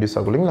டைம் ரெடியூஸ்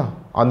ஆகும் இல்லைங்களா?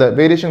 அந்த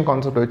வேரியேஷன்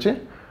கான்செப்ட் வச்சு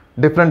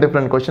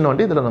டிஃப்ரெண்ட் கொஷின்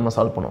வந்துட்டு இதில் நம்ம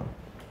சால்வ் பண்ணுவோம்.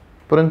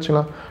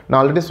 புரிஞ்சுங்களா? நான்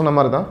ஆல்ரெடி சொன்ன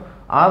மாதிரி தான்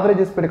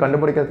ஆவரேஜ் ஸ்பீடு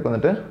கண்டுபிடிக்கிறதுக்கு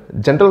வந்துட்டு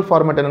ஜென்ரல்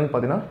ஃபார்மேட் என்னென்னு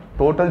பார்த்தீங்கன்னா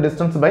total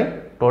distance by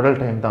total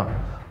time தான்.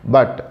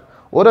 பட்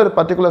ஒரு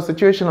பர்டிகுலர்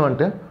சுச்சுவேஷனில்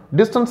வந்துட்டு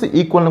டிஸ்டன்ஸ்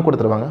ஈக்குவல்னு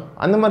கொடுத்துருவாங்க.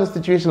 அந்த மாதிரி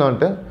சுச்சுவேஷனில்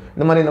வந்துட்டு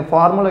இந்த மாதிரி இந்த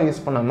ஃபார்முலா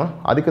யூஸ் பண்ணாமல்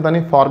அதுக்கு தனி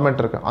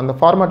ஃபார்மேட் இருக்குது. அந்த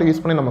ஃபார்மேட்டை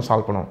யூஸ் பண்ணி நம்ம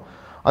சால்வ் பண்ணுவோம்.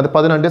 அது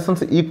பார்த்தீங்கன்னா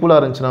டிஸ்டன்ஸ் ஈக்குவலாக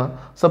இருந்துச்சுன்னா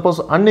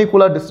சப்போஸ்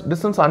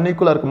டிஸ்டன்ஸ்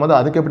அன்ஈக்குவலாக இருக்கும்போது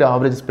அதுக்கு எப்படி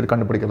ஆவரேஜ் ஸ்பீடு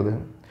கண்டுபிடிக்கிறது?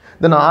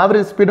 தென்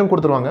ஆவரேஜ் ஸ்பீடும்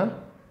கொடுத்துருவாங்க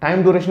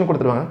டைம் டியூரேஷன்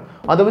கொடுத்துருவாங்க,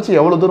 அதை வச்சு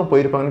எவ்வளோ தூரம்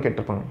போயிருப்பாங்கன்னு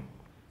கேட்டிருப்பாங்க.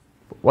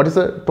 What is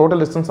the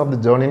total distance of the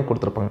ஜேர்னின்னு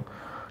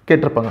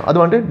கேட்டிருப்பாங்க. அது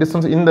வந்துட்டு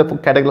டிஸ்டன்ஸ் இந்த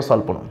கேட்டகரியில்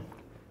சால்வ் பண்ணும்.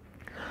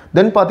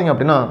 தென் பார்த்தீங்க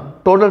அப்படின்னா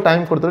டோட்டல்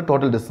டைம் கொடுத்துட்டு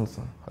டோட்டல் டிஸ்டன்ஸ்,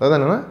 அதாவது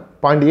என்னென்னா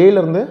பாயிண்ட்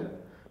ஏலேருந்து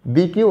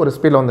பிக்கு ஒரு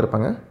ஸ்பீடில்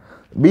வந்திருப்பாங்க,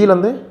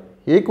 பியிலேருந்து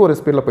ஏக்கு ஒரு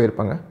ஸ்பீடில்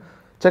போயிருப்பாங்க.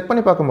 செக்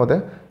பண்ணி பார்க்கும்போது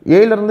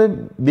ஏலேருந்து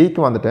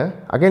பிக்கு வந்துட்டு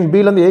அகைன்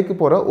பிலேருந்து ஏக்கு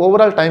போகிற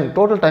ஓவரால் டைம்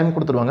டோட்டல் டைம்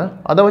கொடுத்துருவாங்க.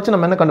 அதை வச்சு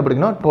நம்ம என்ன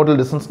கண்டுபிடிக்கணும், டோட்டல்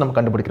டிஸ்டன்ஸ் நம்ம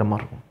கண்டுபிடிக்கிற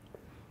மாதிரி இருக்கும்.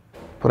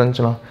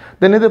 புரிஞ்சுக்கலாம்.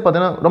 தென் இது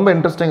பார்த்தீங்கன்னா ரொம்ப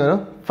interesting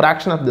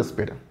fraction of the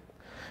speed.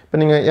 இப்போ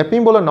நீங்கள்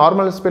எப்பயும் போல்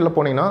நார்மல் ஸ்பீடில்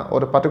போனீங்கன்னா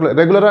ஒரு பர்டிகுலர்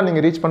ரெகுலராக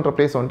நீங்கள் ரீச் பண்ணுற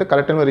ப்ளேஸ் வந்துட்டு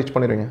கரெக்டாக ரீச்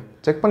பண்ணிடுவீங்க.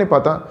 செக் பண்ணி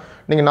பார்த்தா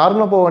நீங்கள்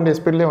நார்மலாக போக வேண்டிய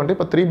ஸ்பீட்லேயே வந்துட்டு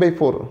இப்போ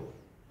 3/4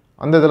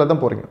 அந்த இதில்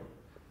தான் போகிறீங்க.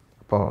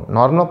 இப்போ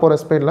நார்மலாக போகிற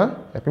ஸ்பீடில்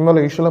எப்பயும்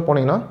போல் யூஸ்வலாக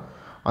போனீங்கன்னா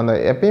அந்த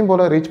எப்பயும்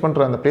போல் ரீச்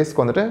பண்ணுற அந்த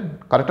ப்ளேஸ்க்கு வந்துட்டு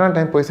கரெக்டான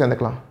டைம் போய்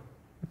சேர்ந்துக்கலாம்.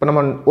 இப்போ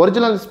நம்ம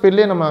ஒரிஜினல்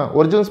ஸ்பீட்லேயே நம்ம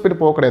ஒரிஜினல் ஸ்பீடு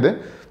போக கிடையாது,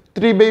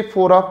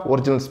 3/4 ஆஃப்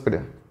ஒரிஜினல் ஸ்பீடு.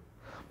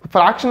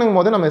 ஃப்ராக்ஷனுங்கும்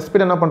போது நம்ம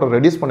ஸ்பீட் என்ன பண்ணுறோம்,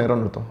 ரெடியூஸ்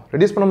பண்ணிடுறோம்னு அர்த்தம்.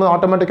 ரெடியூஸ் பண்ணும்போது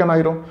ஆட்டோமேட்டிக்காக என்ன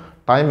ஆகிரும்,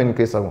 டைம்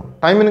இன்க்ரீஸ் ஆகும்.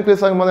 டைம்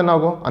இன்க்ரீஸ் ஆகும்போது என்ன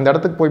ஆகும், அந்த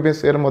இடத்துக்கு போய்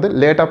சேரும்போது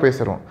லேட்டாக போய்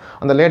சேருவோம்.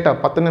 அந்த லேட்டாக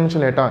 10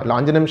 நிமிஷம் லேட்டாக இல்லை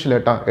 5 நிமிஷம்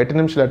லேட்டாக 8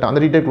 நிமிஷம் லேட்டாக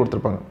அந்த டீட்டெயில்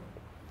கொடுத்துருப்பாங்க.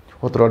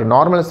 ஒருத்தரோட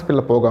நார்மல்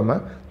ஸ்பீடில்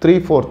போகாமல்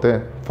 3/4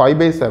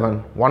 5/7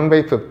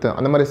 1/5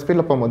 அந்த மாதிரி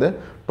ஸ்பீடில் போகும்போது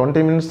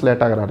 20 மினிட்ஸ்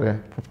லேட் ஆகிறாரு,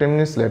 15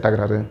 மினிட்ஸ் லேட்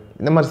ஆகிறாரு.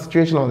 இந்த மாதிரி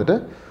சுச்சுவேஷனில் வந்துட்டு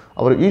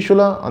அவர்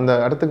யூஸ்வலாக அந்த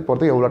இடத்துக்கு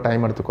போகிறதுக்கு எவ்வளோ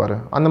டைம் எடுத்துக்குவார்,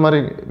 அந்த மாதிரி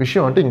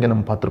விஷயம் வந்துட்டு இங்கே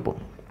நம்ம பார்த்துருப்போம்.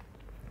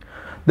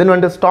 தென்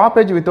வந்துட்டு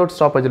ஸ்டாப்பேஜ் வித்தவுட்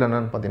ஸ்டாப்பேஜில்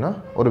என்னென்னு பார்த்தீங்கன்னா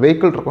ஒரு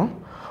வெஹிக்கிள் இருக்கும்.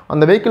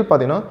 அந்த வெஹிக்கிள்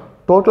பார்த்தீங்கன்னா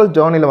டோட்டல்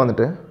ஜேர்னியில்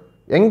வந்துட்டு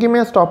எங்கேயுமே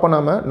ஸ்டாப்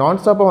பண்ணாமல்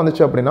நான் ஸ்டாப்பாக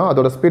வந்துச்சு அப்படின்னா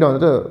அதோட ஸ்பீடு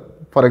வந்துட்டு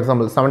ஃபார்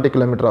எக்ஸாம்பிள் 70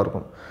 கிலோமீட்டராக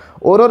இருக்கும்.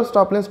 ஒரு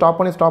ஸ்டாப்லேயும் ஸ்டாப்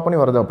பண்ணி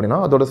வருது அப்படின்னா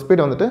அதோட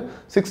ஸ்பீடு வந்துட்டு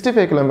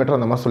 65 கிலோமீட்டர்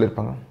அந்த மாதிரி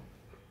சொல்லியிருப்பாங்க.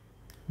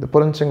 இது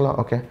புரிஞ்சுங்களா?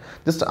 ஓகே.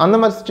 ஜஸ்ட் அந்த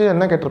மாதிரி சுச்சுவேஷன்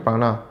என்ன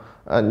கேட்டிருப்பாங்கன்னா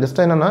ஜஸ்ட்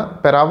என்னென்னா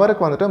பெர்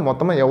ஹவருக்கு வந்துட்டு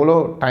மொத்தமாக எவ்வளோ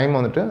டைம்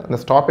வந்துட்டு அந்த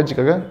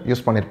ஸ்டாப்பேஜுக்காக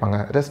யூஸ் பண்ணியிருப்பாங்க,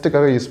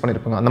 ரெஸ்ட்டுக்காக யூஸ்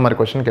பண்ணியிருப்பாங்க, அந்த மாதிரி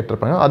கொஸ்டின்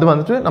கேட்டிருப்பாங்க. அது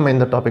வந்துட்டு நம்ம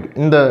இந்த டாபிக்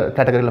இந்த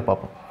கேட்டகரியில்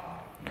பார்ப்போம்.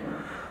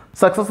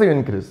 சக்ஸஸிவ்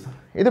இன்க்ரீஸ்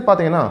இது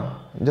பார்த்தீங்கன்னா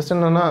ஜஸ்ட்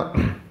என்னென்னா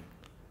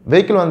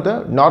வெஹிக்கிள் வந்துட்டு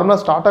நார்மலாக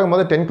ஸ்டார்ட்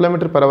ஆகும்போது 10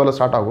 கிலோமீட்டர் பெர் ஹவரில்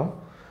ஸ்டார்ட் ஆகும்.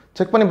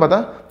 செக் பண்ணி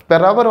பார்த்தா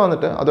பெர் ஹவர்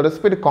வந்துட்டு அதோட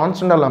ஸ்பீடு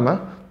கான்ஸ்டண்ட்டாக இல்லாமல்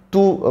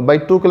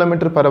 2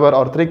 kilometre per hour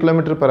or 3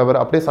 kilometre per hour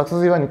அப்படியே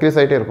சக்ஸஸிவாக இன்க்ரீஸ்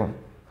ஆகிட்டே இருக்கும்.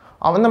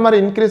 அந்த மாதிரி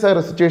இன்க்ரீஸ்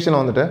ஆகிற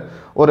சுச்சுவேஷன் வந்துட்டு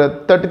ஒரு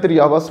 33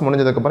 ஹவர்ஸ்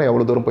முடிஞ்சதுக்கப்புறம்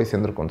எவ்வளோ தூரம் போய்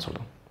சேர்ந்துருக்கும்னு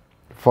சொல்கிறேன்.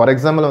 ஃபார்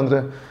எக்ஸாம்பிள் வந்துட்டு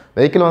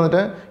வெஹிக்கிள்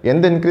வந்துட்டு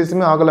எந்த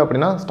இன்க்ரீஸுமே ஆகலை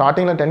அப்படின்னா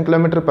ஸ்டார்டிங்கில் 10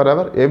 kilometre per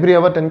hour every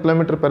hour 10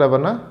 kilometre per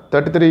ஹவர்னா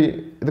 33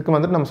 இதுக்கு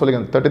வந்துட்டு நம்ம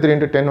சொல்லிக்கலாம் 33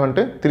 × 10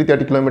 வந்துட்டு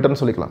 330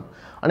 கிலோமீட்டர்னு சொல்லிக்கலாம்.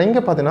 ஆனால்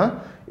இங்கே பார்த்தீங்கன்னா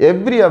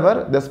every hour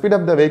the speed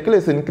of the vehicle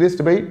is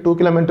increased by 2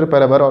 kilometre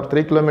per hour or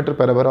 3 kilometre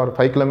per hour or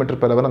 5 kilometre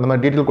per hour அந்த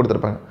மாதிரி டீட்டெயில்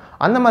கொடுத்துருப்பாங்க.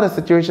 அந்த மாதிரி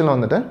சுச்சுவேஷனில்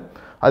வந்துட்டு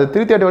அது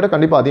 330 விட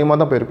கண்டிப்பாக அதிகமாக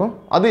தான் போயிருக்கும்.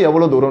 அது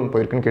எவ்வளோ தூரம்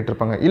போயிருக்குன்னு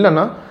கேட்டிருப்பாங்க.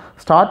 இல்லைன்னா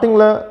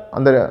ஸ்டார்டிங்கில்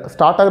அந்த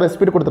ஸ்டார்ட் ஆகிற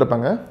ஸ்பீடு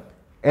கொடுத்துருப்பாங்க,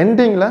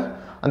 எண்டிங்கில்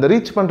அந்த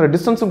ரீச் பண்ணுற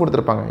டிஸ்டன்ஸும்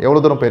கொடுத்துருப்பாங்க எவ்வளோ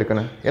தூரம்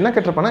போயிருக்குன்னு. என்ன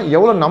கேட்டிருப்பாங்கன்னா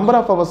எவ்வளோ நம்பர்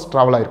ஆஃப் ஹவர்ஸ்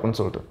ட்ராவல் ஆயிருக்குன்னு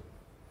சொல்லிட்டு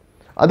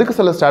அதுக்கு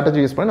சில ஸ்ட்ராட்டஜி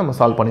யூஸ் பண்ணி நம்ம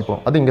சால்வ்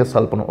பண்ணிப்போம். அது இங்கே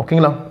சால்வ் பண்ணுவோம்.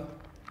 ஓகேங்களா?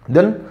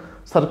 தென்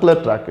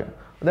சர்க்குலர் ட்ராக்கு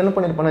அது என்ன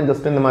பண்ணியிருப்பாங்கன்னா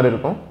ஜஸ்ட் இந்த மாதிரி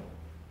இருக்கும்.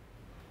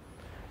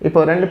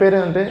 இப்போ 2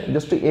 பேர் வந்துட்டு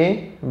ஜஸ்ட் A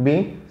B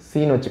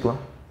Cன்னு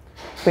வச்சுக்கலாம்.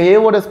 இப்போ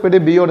ஏவோட ஸ்பீடு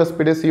பியோட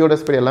ஸ்பீடு சியோட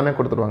ஸ்பீடு எல்லாமே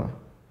கொடுத்துருவாங்க.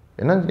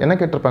 என்ன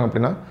கேட்டிருப்பாங்க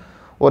அப்படின்னா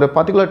ஒரு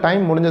பர்டிகுலர்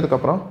டைம்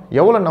முடிஞ்சதுக்கப்புறம்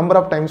எவ்வளோ நம்பர்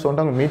ஆஃப் டைம்ஸ்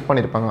வந்துட்டு அவங்க மீட்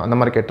பண்ணியிருப்பாங்க அந்த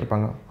மாதிரி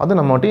கேட்டிருப்பாங்க. அது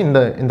நம்ம வந்துட்டு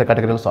இந்த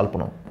கேட்டகரியில் சால்வ்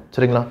பண்ணுவோம்.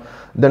 சரிங்களா?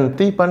 தென்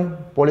தீப் அண்ட்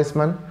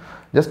போலீஸ்மேன்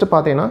ஜஸ்ட்டு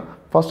பார்த்தீங்கன்னா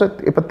ஃபஸ்ட்டு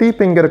இப்போ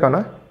தீப் இங்கே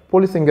இருக்கான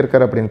போலீஸ் இங்கே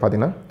இருக்கார் அப்படின்னு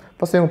பார்த்தீங்கன்னா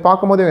ஃபஸ்ட் இவங்க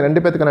பார்க்கும்போது இவங்க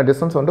 2 பேத்துக்கான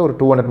டிஸ்டன்ஸ் வந்துட்டு ஒரு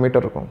 200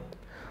 மீட்டர் இருக்கும்.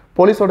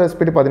 போலீஸோட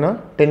ஸ்பீடு பார்த்தீங்கன்னா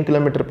 10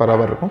 கிலோமீட்டர் பெர்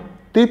ஹவர் இருக்கும்.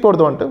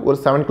 தீப்போடது வந்துட்டு ஒரு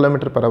 7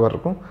 கிலோமீட்டர் பெர் ஹவர்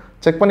இருக்கும்.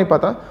 செக் பண்ணி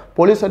பார்த்தா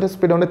போலீஸோட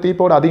ஸ்பீடு வந்து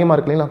தீப்போட அதிகமாக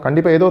இருக்கு இல்லைங்களா?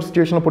 கண்டிப்பாக ஏதோ ஒரு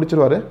சுச்சுவேஷனில்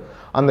பிடிச்சிருவாரு.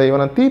 அந்த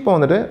இவனை தீப்பை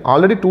வந்துட்டு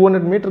ஆல்ரெடி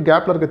 200 மீட்டர்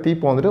கேப்பில் இருக்க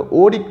தீப்பை வந்துட்டு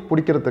ஓடி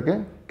பிடிக்கிறதுக்கு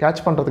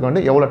கேட்ச் பண்ணுறதுக்கு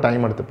வந்து எவ்வளோ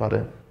டைம் எடுத்துப்பார்,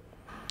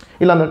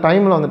 இல்லை அந்த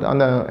டைமில் வந்துட்டு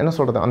அந்த என்ன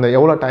சொல்கிறது அந்த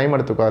எவ்வளோ டைம்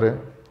எடுத்துக்காரு,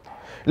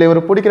 இல்லை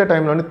இவர் பிடிக்கிற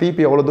டைமில் வந்து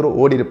தீப்பி எவ்வளோ தூரம்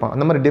ஓடி இருப்பான்.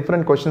 அந்த மாதிரி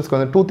டிஃப்ரெண்ட் கொஸ்டின்ஸ்க்கு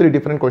வந்து 2-3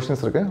 டிஃப்ரெண்ட்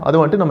கொஸ்டின்ஸ் இருக்குது. அது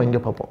வந்துட்டு நம்ம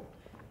இங்கே பார்ப்போம்.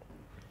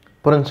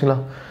 புரிஞ்சுங்களா?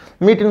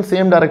 Meet in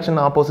same direction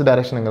opposite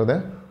டைரக்ஷனுங்கிறது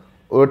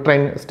ஒரு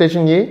ட்ரெயின்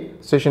ஸ்டேஷன் ஏ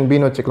ஸ்டேஷன்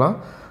பின்னு வச்சுக்கலாம்.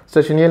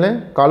 ஸ்டேஷன் ஏல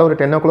காலை ஒரு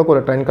 10 o'clock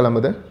ஒரு ட்ரெயின்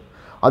கிளம்புது.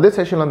 அதே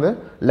ஸ்டேஷனில் வந்து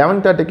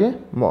 11:30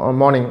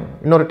 மார்னிங்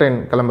இன்னொரு ட்ரெயின்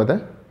கிளம்புது.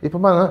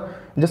 இப்போ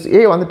ஜஸ்ட்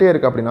ஏ வந்துகிட்டே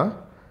இருக்குது அப்படின்னா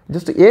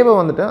ஜஸ்ட் ஏவை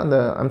வந்துட்டு அந்த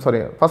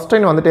ஃபஸ்ட்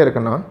ட்ரெயின் வந்துகிட்டே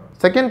இருக்குன்னா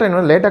செகண்ட் ட்ரெயின்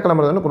வந்து லேட்டாக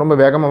கிளம்புறது வந்து ரொம்ப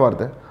வேகமாக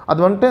வருது. அது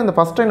வந்துட்டு இந்த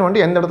ஃபஸ்ட் ட்ரெயின்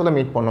வந்துட்டு எந்த இடத்துல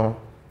மீட் பண்ணும்,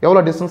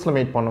 எவ்வளோ டிஸ்டன்ஸில்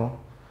மீட் பண்ணும்,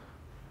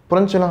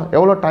 புரிஞ்சுலாம்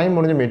எவ்வளோ டைம்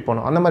முடிஞ்சு மீட்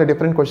பண்ணும். அந்த மாதிரி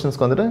டிஃப்ரெண்ட்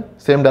கொஸ்டின்ஸ்க்கு வந்துட்டு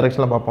சேம்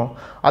டைரக்ஷனில் பார்ப்போம்.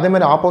 அதே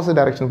மாதிரி ஆப்போசிட்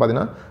டைரக்ஷன்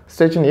பார்த்தீங்கன்னா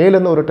ஸ்டேஷன்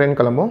ஏலேருந்து ஒரு ட்ரெயின்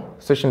கிளம்பும்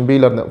ஸ்டேஷன்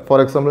பியிலேருந்து.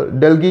 ஃபார் எக்ஸாம்பிள்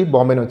டெல்லி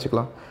பாம்பேன்னு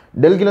வச்சுக்கலாம்.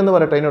 டெல்லியிலேருந்து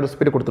வர ட்ரெயினோட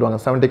ஸ்பீடு கொடுத்துருவாங்க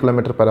 70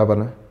 கிலோமீட்டர் பெர்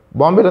ஹவர்னு.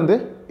 பாம்பேலேருந்து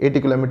 80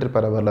 kilometre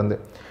per ஹவர்லேருந்து.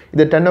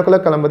 இது 10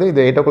 o'clock கிளம்புது,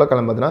 இது 8 o'clock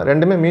கிளம்புதுன்னா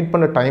ரெண்டுமே மீட்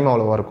பண்ண டைம்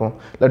அவ்வளோவா இருக்கும்.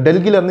 இல்லை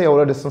டெல்லியிலேருந்து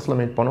எவ்வளோ டிஸ்டன்ஸில்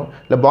மீட் பண்ணும்,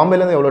 இல்லை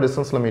பாம்பேலேருந்து எவ்வளோ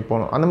டிஸ்டன்ஸில் மீட்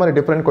பண்ணும். அந்த மாதிரி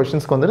டிஃப்ரெண்ட்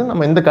கொஸ்டின்ஸ்க்கு வந்துட்டு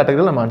நம்ம இந்த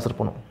கேட்டகரியில் நம்ம ஆன்சர்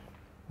பண்ணுவோம்.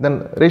 தென்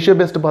ரேஷியோ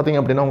பேஸ்ட்டு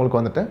பார்த்திங்க அப்படின்னா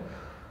உங்களுக்கு வந்துட்டு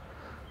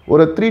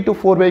ஒரு 3 to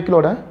 4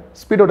 வெஹிக்கிளோட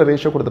ஸ்பீடோட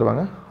ரேஷியோ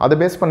கொடுத்துருவாங்க. அதை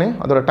பேஸ் பண்ணி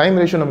அதோட டைம்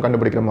ரேஷியோ நம்ம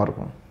கண்டுபிடிக்கிற மாதிரி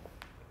இருக்கும்.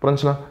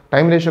 புரிஞ்சுலாம்?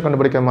 டைம் ரேஷியோ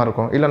கண்டுபிடிக்கிற மாதிரி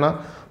இருக்கும். இல்லைனா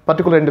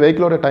பர்டிகுலர் 2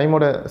 வெஹிக்கிளோட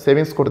டைமோட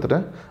சேவிங்ஸ் கொடுத்துட்டு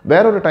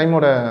வேற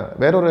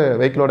ஒரு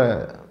வெஹிக்கிளோட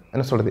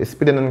என்ன சொல்கிறது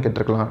ஸ்பீட் என்னன்னு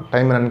கேட்டிருக்கலாம்,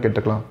 டைம் என்னன்னு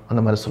கேட்டிருக்கலாம்,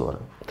 அந்த மாதிரி சொல்லுவார்.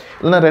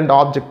 இல்லைனா 2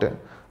 ஆப்ஜெக்ட்,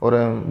 ஒரு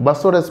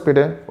பஸ்ஸோட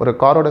ஸ்பீடு ஒரு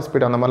காரோட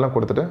ஸ்பீடு அந்த மாதிரிலாம்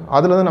கொடுத்துட்டு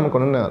அதுலேருந்து நமக்கு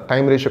ஒன்று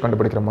டைம் ரேஷியோ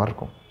கண்டுபிடிக்கிற மாதிரி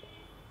இருக்கும்.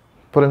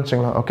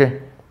 புரிஞ்சுங்களா? ஓகே.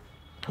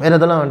 வேறு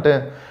இதெல்லாம் வந்துட்டு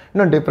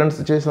இன்னும் டிஃப்ரெண்ட்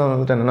சுச்சுவேஷன்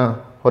வந்துட்டு என்னென்னா,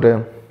 ஒரு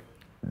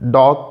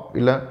டாக்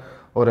இல்லை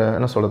ஒரு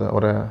என்ன சொல்கிறது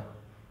ஒரு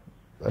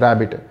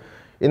ரேபிட்,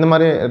 இந்த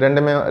மாதிரி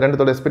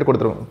ரெண்டுத்தோட ஸ்பீட்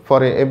கொடுத்துருவோம்.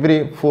 For every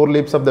 4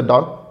 leaps of the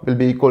talk will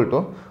be equal to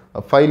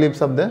 5 leaps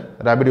of the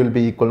rabbit will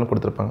be ஈக்குவல்னு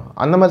கொடுத்துருப்பாங்க.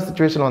 அந்த மாதிரி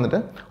சுச்சுவேஷன் வந்துட்டு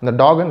அந்த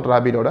டாக் அண்ட்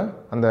ரேபிட்டோட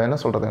அந்த என்ன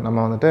சொல்கிறது நம்ம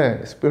வந்துட்டு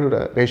ஸ்பீடோட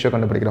ரேஷியோ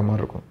கண்டுபிடிக்கிற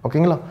மாதிரி இருக்கும்.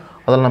 ஓகேங்களா?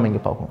 அதெல்லாம் நம்ம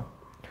இங்கே பார்ப்போம்.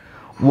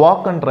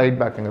 Walk and right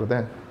பேக்குங்கிறது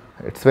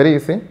it's very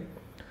easy.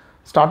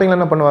 ஸ்டார்டிங்கில்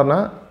என்ன பண்ணுவார்னா,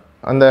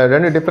 அந்த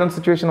 2 டிஃப்ரெண்ட்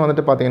சுச்சுவேஷன்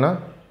வந்துட்டு பார்த்தீங்கன்னா,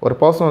 ஒரு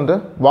பர்சன் வந்து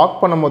வாக்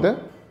பண்ணும்போது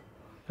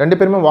 2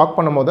 பேருமே வாக்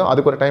பண்ணும்போது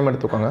அதுக்கு ஒரு டைம்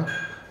எடுத்துக்கோங்க,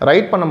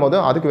 ரைட் பண்ணும்போது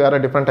அதுக்கு வேறு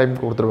டிஃப்ரெண்ட் டைம்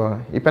கொடுத்துருவாங்க.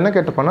 இப்போ என்ன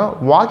கேட்டுப்போனா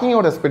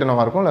வாக்கிங்கோட ஸ்பீடு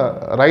நல்லா இருக்கும், இல்லை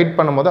ரைட்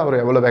பண்ணும்போது அவர்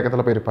எவ்வளோ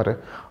வேகத்தில் போயிருப்பார்,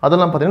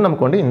 அதெல்லாம் பார்த்தீங்கன்னா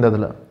நமக்கு வந்து இந்த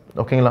இதில்.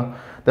 ஓகேங்களா?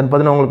 தென்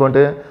பார்த்தீங்கன்னா உங்களுக்கு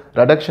வந்துட்டு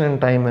ரெடக்ஷன்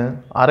இன் டைமு,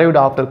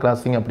 அரைவ்டு ஆஃப்டர்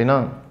கிராசிங் அப்படின்னா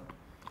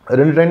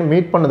 2 ட்ரெயின்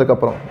மீட்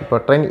பண்ணதுக்கப்புறம், இப்போ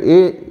ட்ரெயின்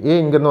ஏ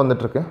இங்கேருந்து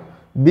வந்துட்டுருக்கு,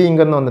 பி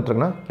இங்கேருந்து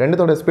வந்துட்டுருக்குன்னா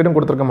 2தோட ஸ்பீடும்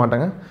கொடுத்துருக்க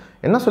மாட்டாங்க.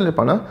 என்ன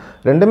சொல்லியிருப்பாங்கன்னா,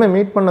 2மே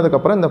மீட்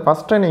பண்ணதுக்கப்புறம் இந்த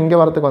ஃபஸ்ட் ட்ரெயின் இங்கே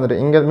வரத்துக்கு வந்துட்டு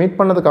இங்கே மீட்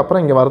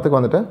பண்ணதுக்கப்புறம் இங்கே வரத்துக்கு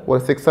வந்துட்டு ஒரு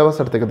 6 hours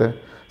எடுத்துக்குது,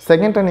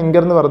 செகண்ட் ட்ரெயின்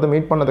இங்கேருந்து வரது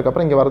மீட்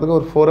பண்ணதுக்கப்புறம் இங்கே வரதுக்கு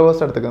ஒரு 4 hours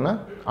எடுத்துக்குதுன்னா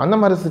அந்த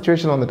மாதிரி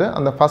சுச்சுவேஷன் வந்துட்டு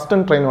அந்த ஃபஸ்ட்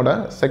ட்ரெயினோட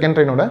செகண்ட்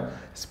ட்ரெயினோட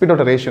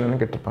ஸ்பீடோட ரேஷியோன்னு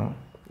கேட்டிருப்பாங்க.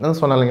 என்ன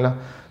சொன்னா இல்லைங்களா?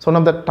 One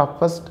of the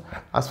toughest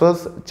as well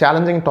as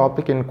challenging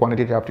topic in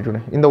குவான்டிட்டேட்டிவ்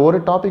aptitude. இந்த ஒரு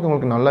டாபிக்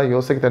உங்களுக்கு நல்லா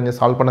யோசிக்க தெரிஞ்சு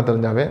சால்வ் பண்ண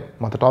தெரிஞ்சாவே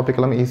மற்ற டாபிக்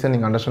எல்லாம் ஈஸியாக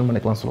நீங்கள் அண்டர்ஸ்டாண்ட்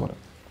பண்ணிக்கலாம் சொல்லுவார்.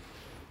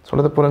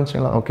 சொல்கிறது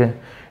புரிஞ்சுங்களா? ஓகே.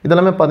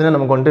 இதெல்லாமே பார்த்தீங்கன்னா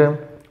நமக்கு வந்துட்டு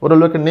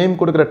ஓரளவுக்கு நேம்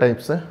கொடுக்குற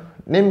டைப்ஸு,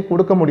 நேம்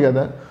கொடுக்க முடியாத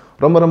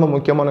ரொம்ப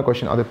முக்கியமான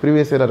கொஷின், அது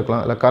ப்ரீவியஸ் இயராக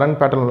இருக்கலாம், இல்லை கரண்ட்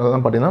பேட்டர்னில்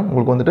தான் பார்த்தீங்கன்னா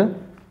உங்களுக்கு வந்துட்டு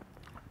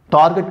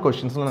டார்கெட்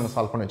கொஷின்ஸ்லாம் நாங்கள்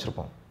சால்வ் பண்ணி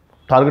வச்சுருப்போம்.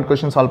 டார்கெட்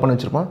கொஷின் சால்வ் பண்ணி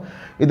வச்சுருப்போம்.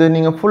 இது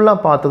நீங்கள் ஃபுல்லாக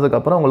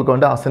பார்த்ததுக்கப்புறம் உங்களுக்கு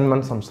வந்துட்டு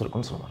அசைன்மெண்ட் சம்ஸ்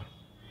இருக்குன்னு சொல்லுவாங்க.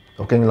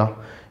 ஓகேங்களா?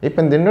 இப்போ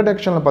இந்த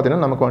இன்ட்ரடக்ஷனில்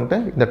பார்த்தீங்கன்னா நமக்கு வந்துட்டு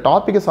இந்த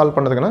டாப்பிக்கை சால்வ்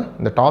பண்ணுறதுக்குன்னா,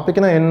 இந்த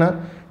டாப்பிக்னா என்ன,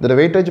 இதோட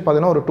வெயிட்டேஜ்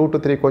பார்த்தீங்கன்னா ஒரு 2 to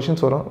 3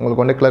 கொஷின்ஸ் வரும்.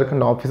 உங்களுக்கு வந்து கிளர்க்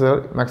அண்ட் ஆஃபீஸர்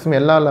மேக்ஸிமம்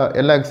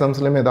எல்லா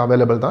எக்ஸாம்ஸ்லையுமே இது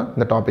அவைலபிள் தான்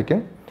இந்த டாப்பிக்கு.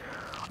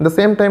 அந்த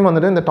சேம் டைம்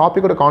வந்துட்டு இந்த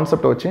டாப்பிக்கோட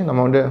கான்செப்டை வச்சு நம்ம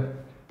வந்து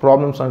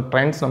ப்ராப்ளம்ஸ் அண்ட்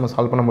ட்ரெண்ட்ஸ் நம்ம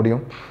சால்வ் பண்ண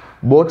முடியும்.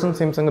 போர்ட்ஸ் அண்ட்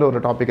சிம்ஸுங்கிற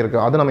ஒரு டாபிக்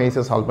இருக்குது, அது நம்ம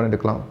ஈஸியாக சால்வ் பண்ணி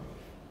எடுக்கலாம்.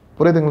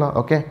 புரியுதுங்களா?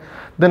 ஓகே.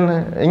 தென்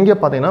இங்கே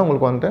பார்த்தீங்கன்னா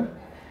உங்களுக்கு வந்துட்டு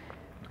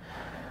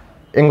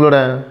எங்களோட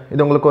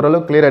இது உங்களுக்கு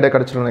ஓரளவு கிளியர் ஐடியா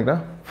கிடச்சிருன்னு நினைக்கிறேன்.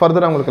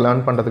 ஃபர்தராக உங்களுக்கு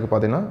லேர்ன் பண்ணுறதுக்கு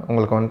பார்த்தீங்கன்னா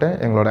உங்களுக்கு வந்துட்டு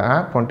எங்களோட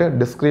ஆப் வந்துட்டு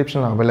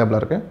டிஸ்கிரிப்ஷன் அவைலபிளாக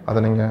இருக்குது. அதை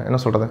நீங்கள் என்ன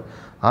சொல்கிறது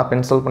ஆப்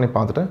இன்ஸ்டால் பண்ணி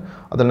பார்த்துட்டு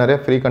அதில் நிறைய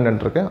ஃப்ரீ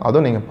கண்டென்ட் இருக்குது,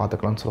 அதுவும் நீங்கள்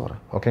பார்த்துக்கலாம்னு சொல்லுவார்.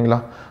 ஓகேங்களா?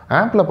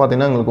 ஆப்பில்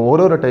பார்த்தீங்கன்னா உங்களுக்கு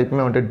ஒரு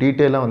டைப்புமே வந்துட்டு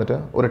டீட்டெயிலாக வந்துட்டு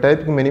ஒரு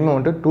டைப்புக்கு மினிமம்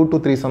வந்துட்டு 2 to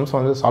 3 சம்ஸ்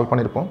வந்து சால்வ்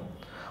பண்ணியிருப்போம்.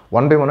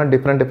 1 by 1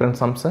 டிஃப்ரெண்ட்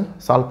சம்ஸை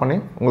சால்வ் பண்ணி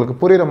உங்களுக்கு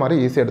புரிகிற மாதிரி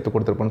ஈஸியாக எடுத்து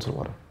கொடுத்துருப்போன்னு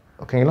சொல்லுவார்.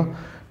 ஓகேங்களா?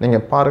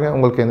 நீங்கள் பாருங்கள்,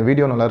 உங்களுக்கு இந்த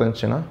வீடியோ நல்லா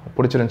இருந்துச்சுன்னா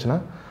பிடிச்சிருந்துச்சுன்னா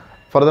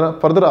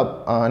ஃபர்தராக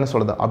என்ன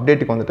சொல்கிறது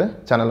அப்டேட்டுக்கு வந்துட்டு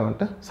சேனலை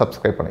வந்துட்டு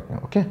சப்ஸ்கிரைப்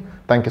பண்ணிக்கோங்க. Okay,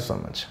 thank you so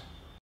much.